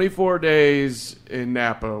 24 days in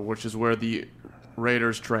Napa, which is where the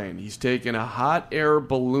Raiders train. He's taken a hot air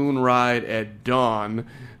balloon ride at dawn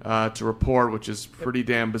to report, which is pretty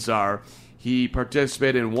damn bizarre. He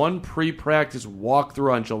participated in one pre-practice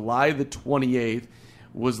walkthrough on July the 28th,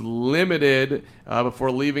 was limited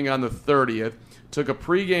before leaving on the 30th, took a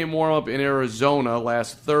pregame warm-up in Arizona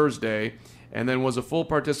last Thursday, and then was a full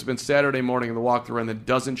participant Saturday morning in the walkthrough, and then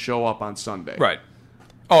doesn't show up on Sunday. Right.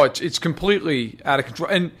 Oh, it's completely out of control.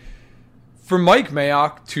 And for Mike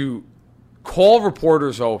Mayock to call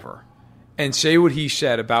reporters over and say what he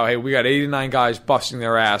said about, hey, we got 89 guys busting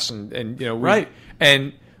their ass, and you know, right.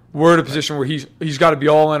 And we're in a position where he's got to be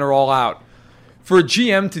all in or all out. For a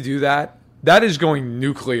GM to do that, that is going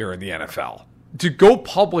nuclear in the NFL. To go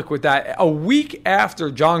public with that a week after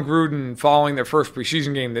John Gruden following their first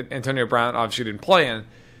preseason game that Antonio Brown obviously didn't play in,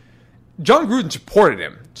 John Gruden supported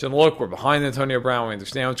him. Said, look, we're behind Antonio Brown. We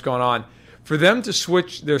understand what's going on. For them to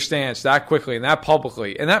switch their stance that quickly and that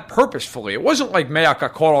publicly and that purposefully, it wasn't like Mayock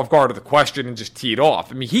got caught off guard with the question and just teed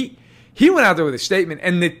off. I mean, he went out there with a statement,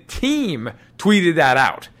 and the team tweeted that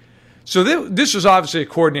out. So this was obviously a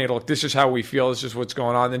coordinator. Look, this is how we feel. This is what's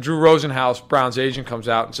going on. Then Drew Rosenhaus, Brown's agent, comes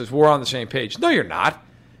out and says, we're on the same page. No, you're not.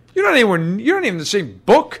 You're not anywhere. You're not even in the same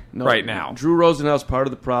book right now. Drew Rosenhaus, part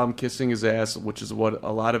of the problem, kissing his ass, which is what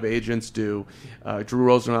a lot of agents do. Drew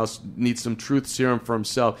Rosenhaus needs some truth serum for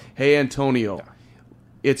himself. Hey, Antonio,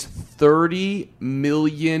 it's $30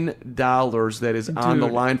 million that is on the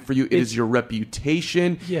line for you. It is your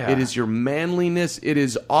reputation. Yeah. It is your manliness. It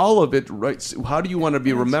is all of it. Right? So how do you want to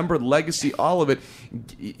be remembered? Legacy, all of it.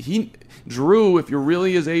 Drew, if you're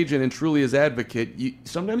really his agent and truly his advocate,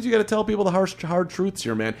 sometimes you got to tell people the hard truths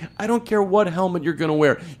here, man. I don't care what helmet you're going to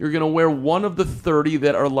wear. You're going to wear one of the 30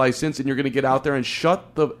 that are licensed, and you're going to get out there and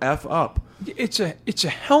shut the F up. It's a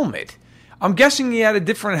helmet. I'm guessing he had a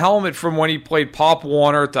different helmet from when he played Pop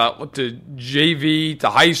Warner to JV to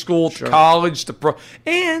high school to college to pro.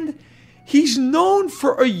 And he's known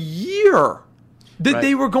for a year that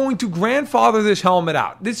they were going to grandfather this helmet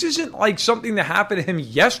out. This isn't like something that happened to him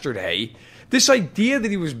yesterday. This idea that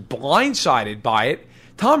he was blindsided by it.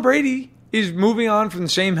 Tom Brady is moving on from the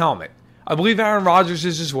same helmet. I believe Aaron Rodgers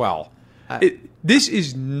is as well. This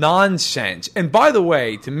is nonsense. And by the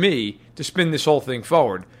way, to me, to spin this whole thing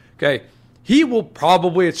forward, okay, he will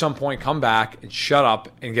probably at some point come back and shut up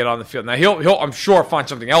and get on the field. Now, he'll I'm sure, find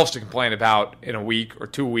something else to complain about in a week or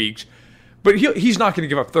 2 weeks. But he's not going to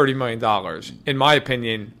give up $30 million, in my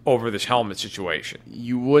opinion, over this helmet situation.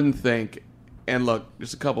 You wouldn't think. And look,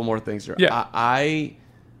 there's a couple more things here. Yeah. I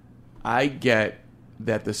get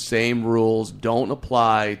that the same rules don't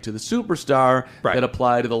apply to the superstar that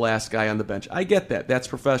apply to the last guy on the bench. I get that. That's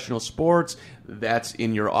professional sports. That's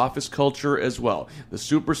in your office culture as well. The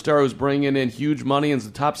superstar who's bringing in huge money and is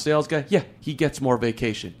the top sales guy, yeah, he gets more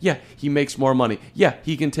vacation. Yeah, he makes more money. Yeah,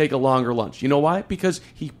 he can take a longer lunch. You know why? Because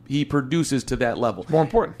he produces to that level. More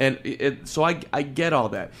important. And so I get all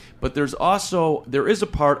that. But there is a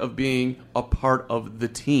part of being a part of the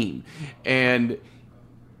team. And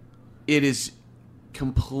it is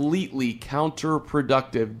completely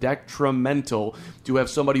counterproductive, detrimental to have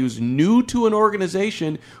somebody who's new to an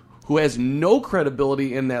organization who has no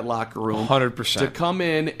credibility in that locker room 100% to come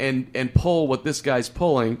in and pull what this guy's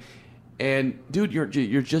pulling. And dude,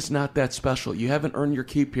 you're just not that special. You haven't earned your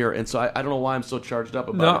keep here. And so I don't know why I'm so charged up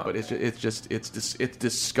about it, but it's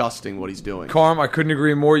disgusting what he's doing. Carm, I couldn't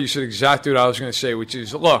agree more. You said exactly what I was going to say, which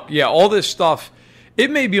is, look, yeah, all this stuff, it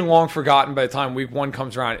may be long forgotten by the time week one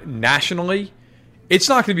comes around nationally. It's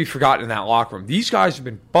not going to be forgotten in that locker room. These guys have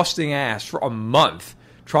been busting ass for a month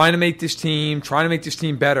trying to make this team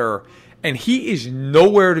better, and he is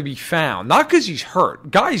nowhere to be found. Not because he's hurt.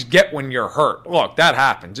 Guys get when you're hurt. Look, that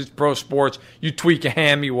happens. It's pro sports. You tweak a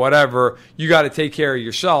hammy, whatever. You got to take care of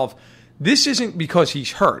yourself. This isn't because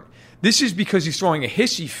he's hurt. This is because he's throwing a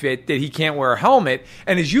hissy fit that he can't wear a helmet.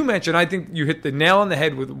 And as you mentioned, I think you hit the nail on the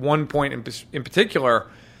head with one point in particular.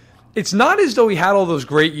 It's not as though he had all those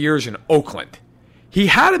great years in Oakland. He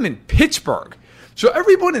had him in Pittsburgh. So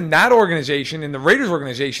everyone in that organization, in the Raiders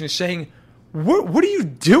organization, is saying, what are you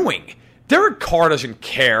doing? Derek Carr doesn't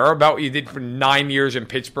care about what you did for 9 years in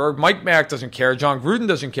Pittsburgh. Mike Mayock doesn't care. John Gruden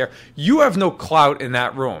doesn't care. You have no clout in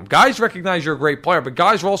that room. Guys recognize you're a great player, but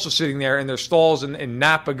guys are also sitting there in their stalls in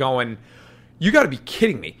Napa going, you got to be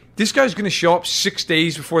kidding me. This guy's going to show up 6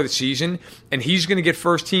 days before the season, and he's going to get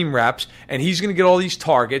first-team reps, and he's going to get all these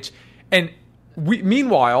targets. And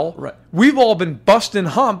meanwhile, we've all been busting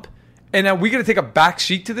hump And now we got to take a back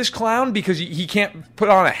seat to this clown because he can't put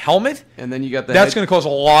on a helmet. And then you got that's going to cause a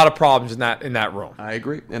lot of problems in that room. I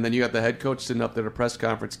agree. And then you got the head coach sitting up there at a press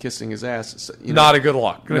conference kissing his ass. Not a good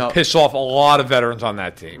look. Going to piss off a lot of veterans on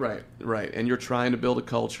that team. Right. And you're trying to build a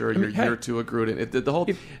culture. You're year two accrued. The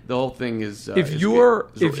whole thing is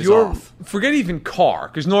off. Forget even Carr,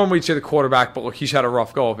 because normally you'd say the quarterback, but look, he's had a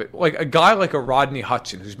rough go of it. Like a guy like a Rodney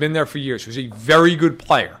Hudson, who's been there for years, who's a very good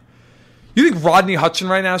player. You think Rodney Hudson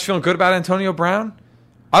right now is feeling good about Antonio Brown?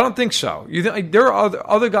 I don't think so. There are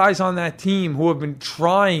other guys on that team who have been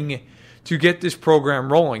trying to get this program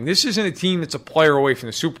rolling. This isn't a team that's a player away from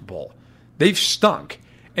the Super Bowl. They've stunk.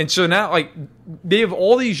 And so now, they have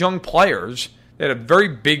all these young players. They had a very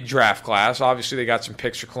big draft class. Obviously, they got some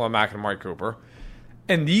picks for Khalil Mack and Amari Cooper.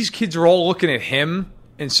 And these kids are all looking at him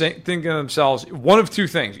and thinking to themselves, one of two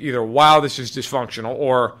things. Either, wow, this is dysfunctional,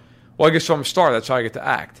 or, well, I guess I'm a star. That's how I get to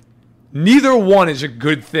act. Neither one is a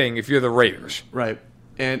good thing if you're the Raiders. Right.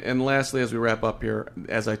 And lastly, as we wrap up here,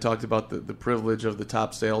 as I talked about the privilege of the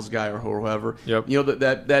top sales guy or whoever,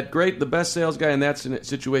 the best sales guy in that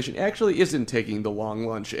situation actually isn't taking the long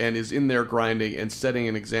lunch and is in there grinding and setting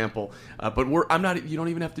an example. But you don't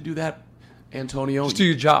even have to do that, Antonio. Just do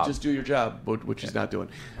your job. Just do your job, which he's not doing.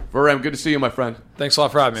 Verem, good to see you, my friend. Thanks a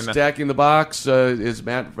lot for having me, man. Stacking the Box is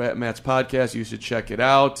Matt's podcast. You should check it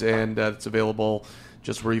out, and it's available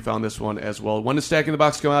just where you found this one as well. When does Stacking the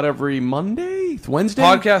Box come out? Every Monday? Wednesday?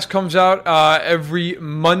 Podcast comes out every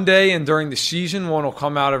Monday, and during the season, one will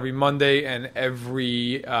come out every Monday and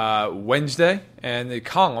every Wednesday. And the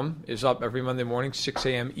column is up every Monday morning, 6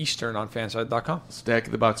 a.m. Eastern on fanside.com.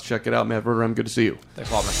 Stacking the Box. Check it out. Matt Verderame, good to see you. Thanks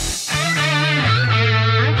a lot, man.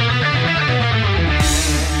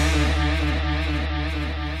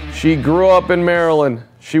 She grew up in Maryland.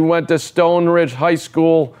 She went to Stone Ridge High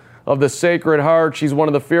School of the Sacred Heart. She's one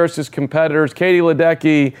of the fiercest competitors. Katie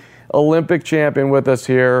Ledecky, Olympic champion, with us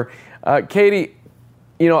here. Katie,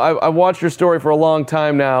 I've watched your story for a long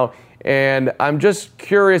time now, and I'm just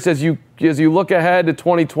curious as you look ahead to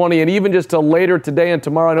 2020 and even just to later today and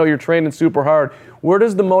tomorrow. I know you're training super hard. Where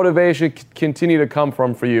does the motivation continue to come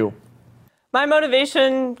from for you? My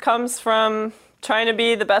motivation comes from trying to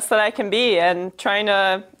be the best that I can be and trying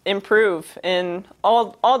to improve in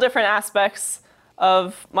all different aspects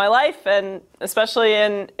of my life, and especially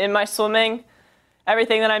in my swimming.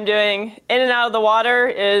 Everything that I'm doing in and out of the water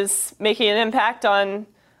is making an impact on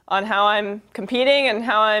how I'm competing and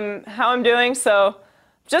how I'm doing. So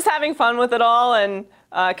just having fun with it all and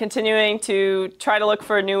continuing to try to look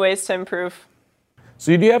for new ways to improve.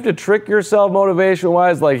 So do you have to trick yourself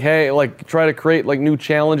motivation-wise, try to create new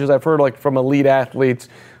challenges? I've heard from elite athletes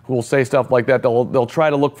who will say stuff like that. They'll try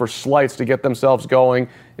to look for slights to get themselves going.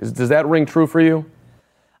 Does that ring true for you?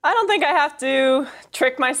 I don't think I have to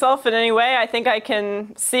trick myself in any way. I think I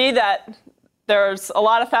can see that there's a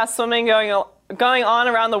lot of fast swimming going on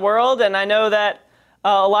around the world, and I know that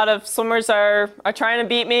a lot of swimmers are trying to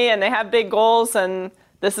beat me, and they have big goals, and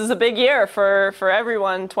this is a big year for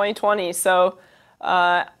everyone, 2020. So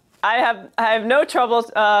I have no trouble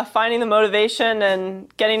finding the motivation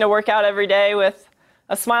and getting to work out every day with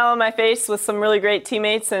a smile on my face with some really great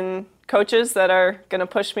teammates and coaches that are going to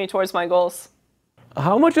push me towards my goals.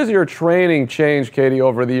 How much has your training changed, Katie,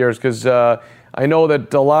 over the years? Because I know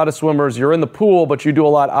that a lot of swimmers, you're in the pool, but you do a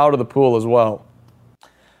lot out of the pool as well.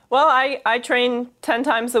 Well, I train 10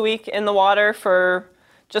 times a week in the water for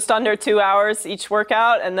just under 2 hours each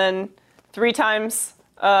workout, and then 3 times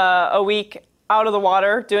a week out of the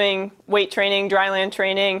water doing weight training, dryland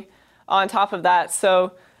training on top of that.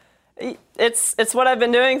 So it's what I've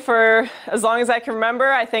been doing for as long as I can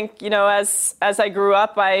remember. I think, as I grew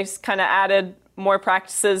up, I kind of added more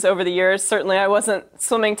practices over the years. Certainly I wasn't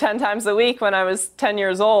swimming 10 times a week when I was 10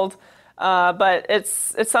 years old, but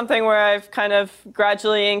it's something where I've kind of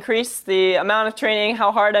gradually increased the amount of training,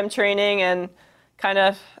 how hard I'm training, and kind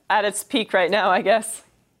of at its peak right now, I guess.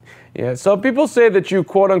 Yeah, so people say that you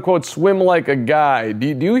quote-unquote swim like a guy. Do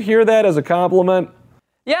you hear that as a compliment?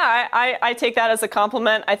 Yeah, I take that as a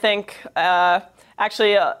compliment. I think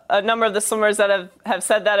actually a number of the swimmers that have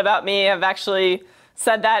said that about me have actually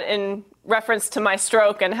said that in reference to my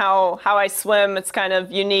stroke and how I swim. It's kind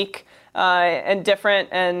of unique and different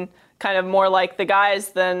and kind of more like the guys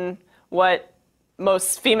than what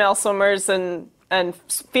most female swimmers and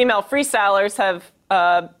female freestylers have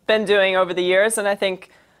been doing over the years. And I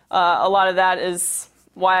think a lot of that is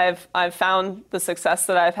why I've found the success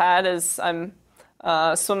that I've had is I'm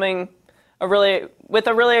swimming with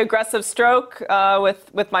a really aggressive stroke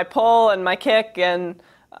with my pull and my kick, and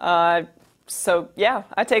so yeah,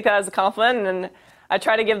 I take that as a compliment, and I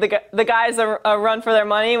try to give the guys a run for their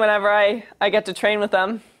money whenever I get to train with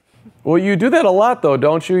them. Well, you do that a lot, though,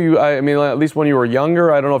 don't you? I mean, at least when you were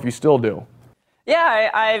younger. I don't know if you still do. Yeah,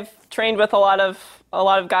 I've trained with a lot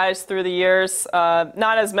of guys through the years.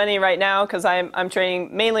 Not as many right now because I'm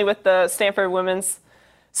training mainly with the Stanford women's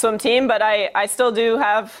swim team, but I still do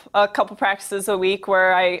have a couple practices a week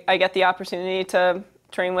where I get the opportunity to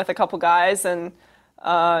train with a couple guys, and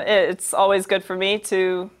it's always good for me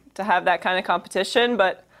to have that kind of competition.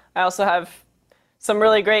 But I also have some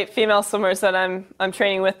really great female swimmers that I'm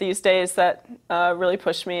training with these days that really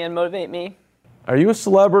push me and motivate me. Are you a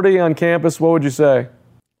celebrity on campus? What would you say?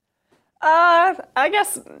 I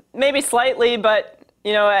guess maybe slightly, but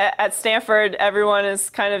at Stanford, everyone is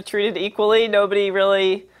kind of treated equally. Nobody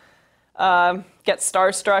really gets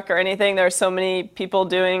starstruck or anything. There are so many people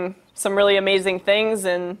doing some really amazing things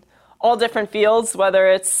in all different fields, whether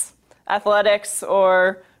it's athletics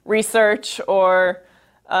or research or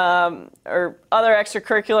other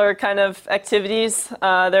extracurricular kind of activities.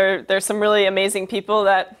 There's some really amazing people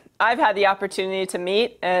that I've had the opportunity to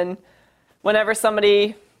meet, and whenever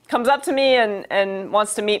somebody comes up to me and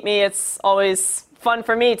wants to meet me, it's always fun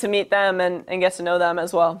for me to meet them and get to know them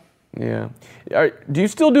as well. Yeah. Do you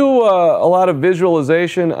still do a lot of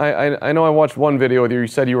visualization? I know I watched one video with you. You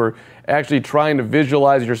said you were actually trying to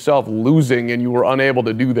visualize yourself losing and you were unable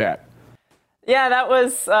to do that. Yeah, that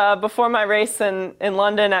was before my race in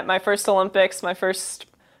London at my first Olympics, my first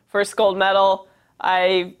gold medal.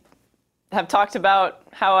 I have talked about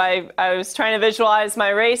how I was trying to visualize my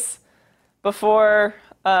race before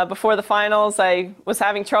the finals. I was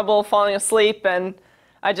having trouble falling asleep, and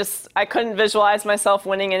I couldn't visualize myself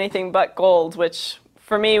winning anything but gold, which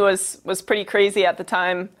for me was pretty crazy at the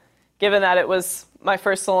time, given that it was my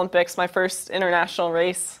first Olympics, my first international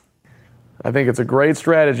race. I think it's a great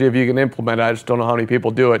strategy if you can implement it. I just don't know how many people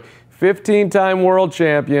do it. 15-time world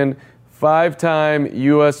champion, 5-time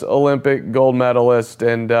U.S. Olympic gold medalist,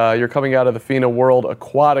 and you're coming out of the FINA World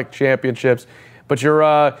Aquatic Championships. But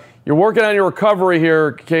you're working on your recovery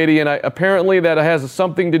here, Katie, and apparently that has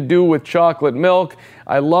something to do with chocolate milk.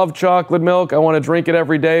 I love chocolate milk. I want to drink it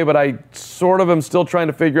every day, but I sort of am still trying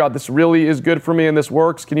to figure out this really is good for me and this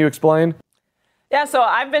works. Can you explain? Yeah, so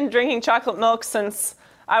I've been drinking chocolate milk since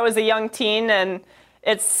I was a young teen, and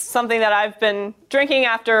it's something that I've been drinking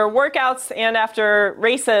after workouts and after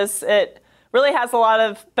races. It really has a lot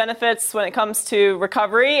of benefits when it comes to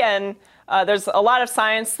recovery, and there's a lot of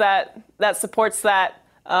science that supports that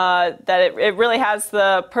it really has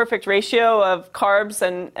the perfect ratio of carbs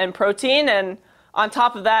and protein. And on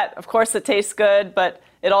top of that, of course, it tastes good, but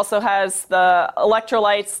it also has the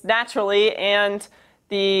electrolytes naturally and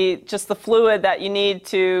the fluid that you need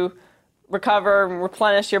to recover and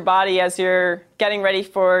replenish your body as you're getting ready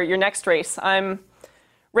for your next race. I'm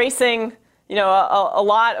racing, a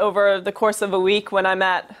lot over the course of a week when I'm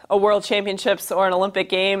at a World Championships or an Olympic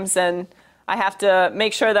Games, and I have to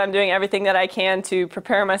make sure that I'm doing everything that I can to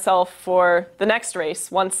prepare myself for the next race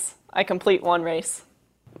once I complete one race.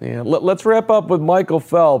 Yeah, let's wrap up with Michael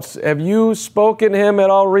Phelps. Have you spoken to him at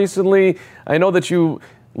all recently? I know that you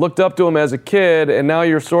looked up to him as a kid, and now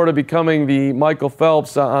you're sort of becoming the Michael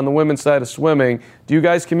Phelps on the women's side of swimming. Do you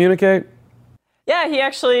guys communicate? Yeah, he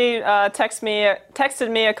actually texted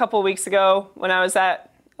me a couple weeks ago when I was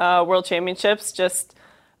at World Championships, just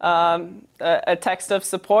a text of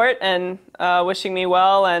support and wishing me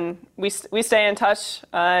well, and we stay in touch,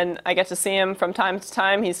 and I get to see him from time to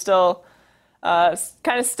time. He still kind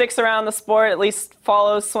of sticks around the sport, at least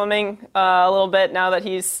follows swimming a little bit now that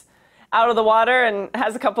he's out of the water and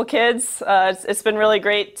has a couple kids. It's been really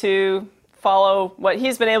great to follow what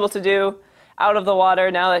he's been able to do out of the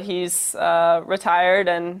water now that he's retired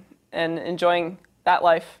and enjoying that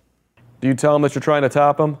life. Do you tell him that you're trying to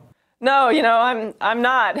top him? No, I'm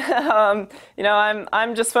not.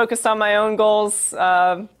 I'm just focused on my own goals.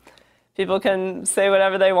 People can say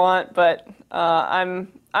whatever they want, but I'm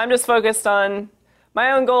just focused on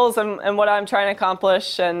my own goals and what I'm trying to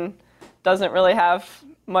accomplish, and doesn't really have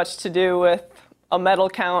much to do with a medal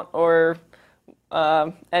count or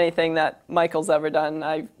anything that Michael's ever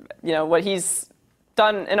done. What he's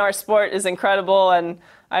done in our sport is incredible, and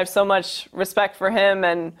I have so much respect for him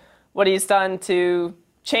and what he's done to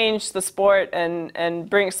change the sport and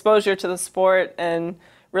bring exposure to the sport and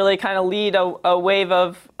really kind of lead a wave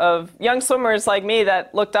of young swimmers like me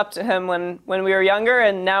that looked up to him when we were younger,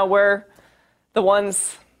 and now we're the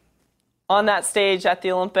ones on that stage at the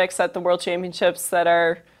Olympics, at the World Championships, that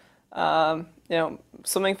are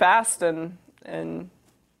swimming fast and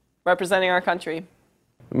representing our country.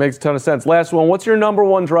 It makes a ton of sense. Last one, what's your number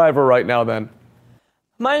one driver right now then?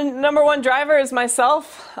 My number one driver is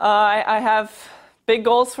myself. I have big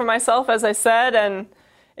goals for myself, as I said, and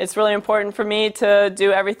it's really important for me to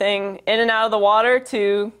do everything in and out of the water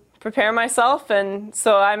to prepare myself. And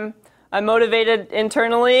so I'm motivated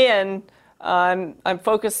internally, and I'm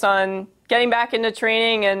focused on getting back into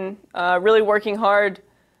training and really working hard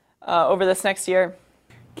over this next year.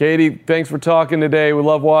 Katie, thanks for talking today. We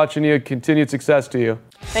love watching you. Continued success to you.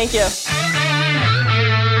 Thank you.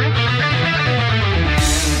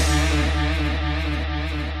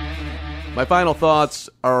 My final thoughts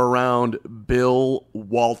are around Bill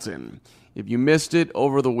Walton. If you missed it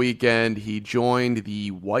over the weekend, he joined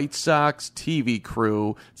the White Sox TV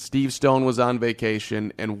crew. Steve Stone was on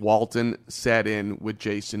vacation, and Walton sat in with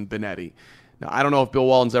Jason Benetti. Now, I don't know if Bill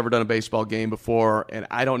Walton's ever done a baseball game before, and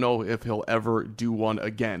I don't know if he'll ever do one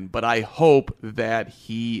again, but I hope that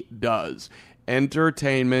he does.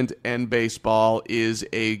 Entertainment and baseball is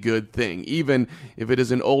a good thing, even if it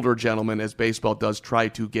is an older gentleman, as baseball does try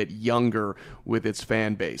to get younger with its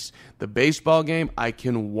fan base. The baseball game, I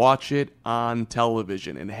can watch it on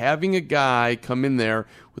television, and having a guy come in there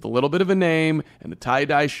with a little bit of a name and a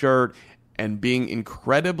tie-dye shirt and being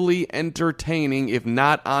incredibly entertaining, if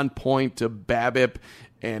not on point to BABIP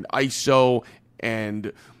and ISO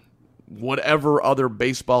and whatever other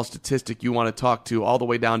baseball statistic you want to talk to, all the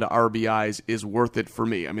way down to RBIs, is worth it for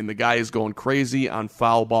me. I mean, the guy is going crazy on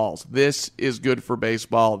foul balls. This is good for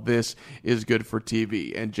baseball. This is good for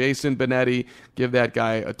TV. And Jason Benetti, give that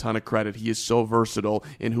guy a ton of credit. He is so versatile,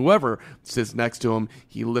 and whoever sits next to him,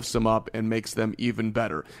 he lifts them up and makes them even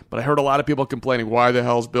better. But I heard a lot of people complaining, why the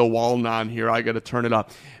hell is Bill Walton on here? I got to turn it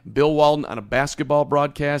up. Bill Walton on a basketball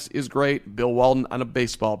broadcast is great. Bill Walton on a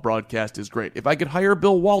baseball broadcast is great. If I could hire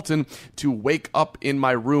Bill Walton to wake up in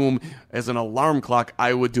my room as an alarm clock,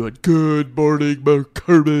 I would do it. Good morning,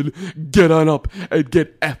 McCurman. Get on up and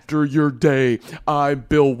get after your day. I'm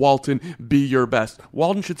Bill Walton. Be your best.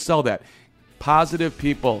 Walton should sell that. Positive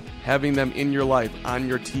people, having them in your life, on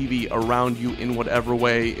your TV, around you in whatever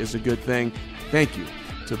way is a good thing. Thank you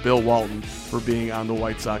to Bill Walton for being on the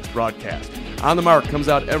White Sox broadcast. On the Mark comes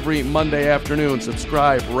out every Monday afternoon.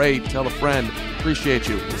 Subscribe, rate, tell a friend. Appreciate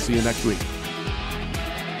you. We'll see you next week.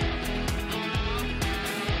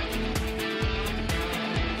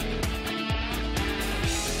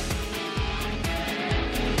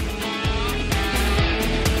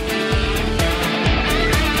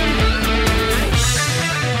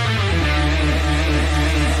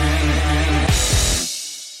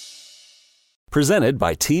 Presented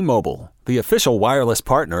by T-Mobile, the official wireless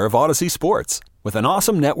partner of Odyssey Sports. With an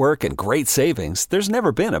awesome network and great savings, there's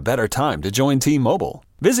never been a better time to join T-Mobile.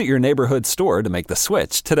 Visit your neighborhood store to make the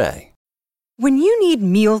switch today. When you need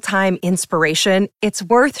mealtime inspiration, it's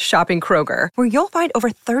worth shopping Kroger, where you'll find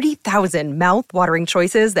over 30,000 mouth-watering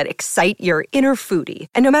choices that excite your inner foodie.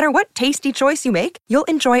 And no matter what tasty choice you make, you'll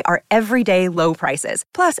enjoy our everyday low prices,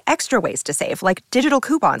 plus extra ways to save, like digital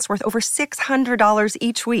coupons worth over $600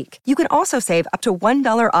 each week. You can also save up to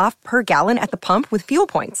 $1 off per gallon at the pump with fuel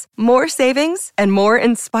points. More savings and more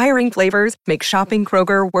inspiring flavors make shopping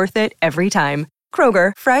Kroger worth it every time.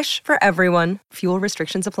 Kroger, fresh for everyone. Fuel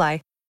restrictions apply.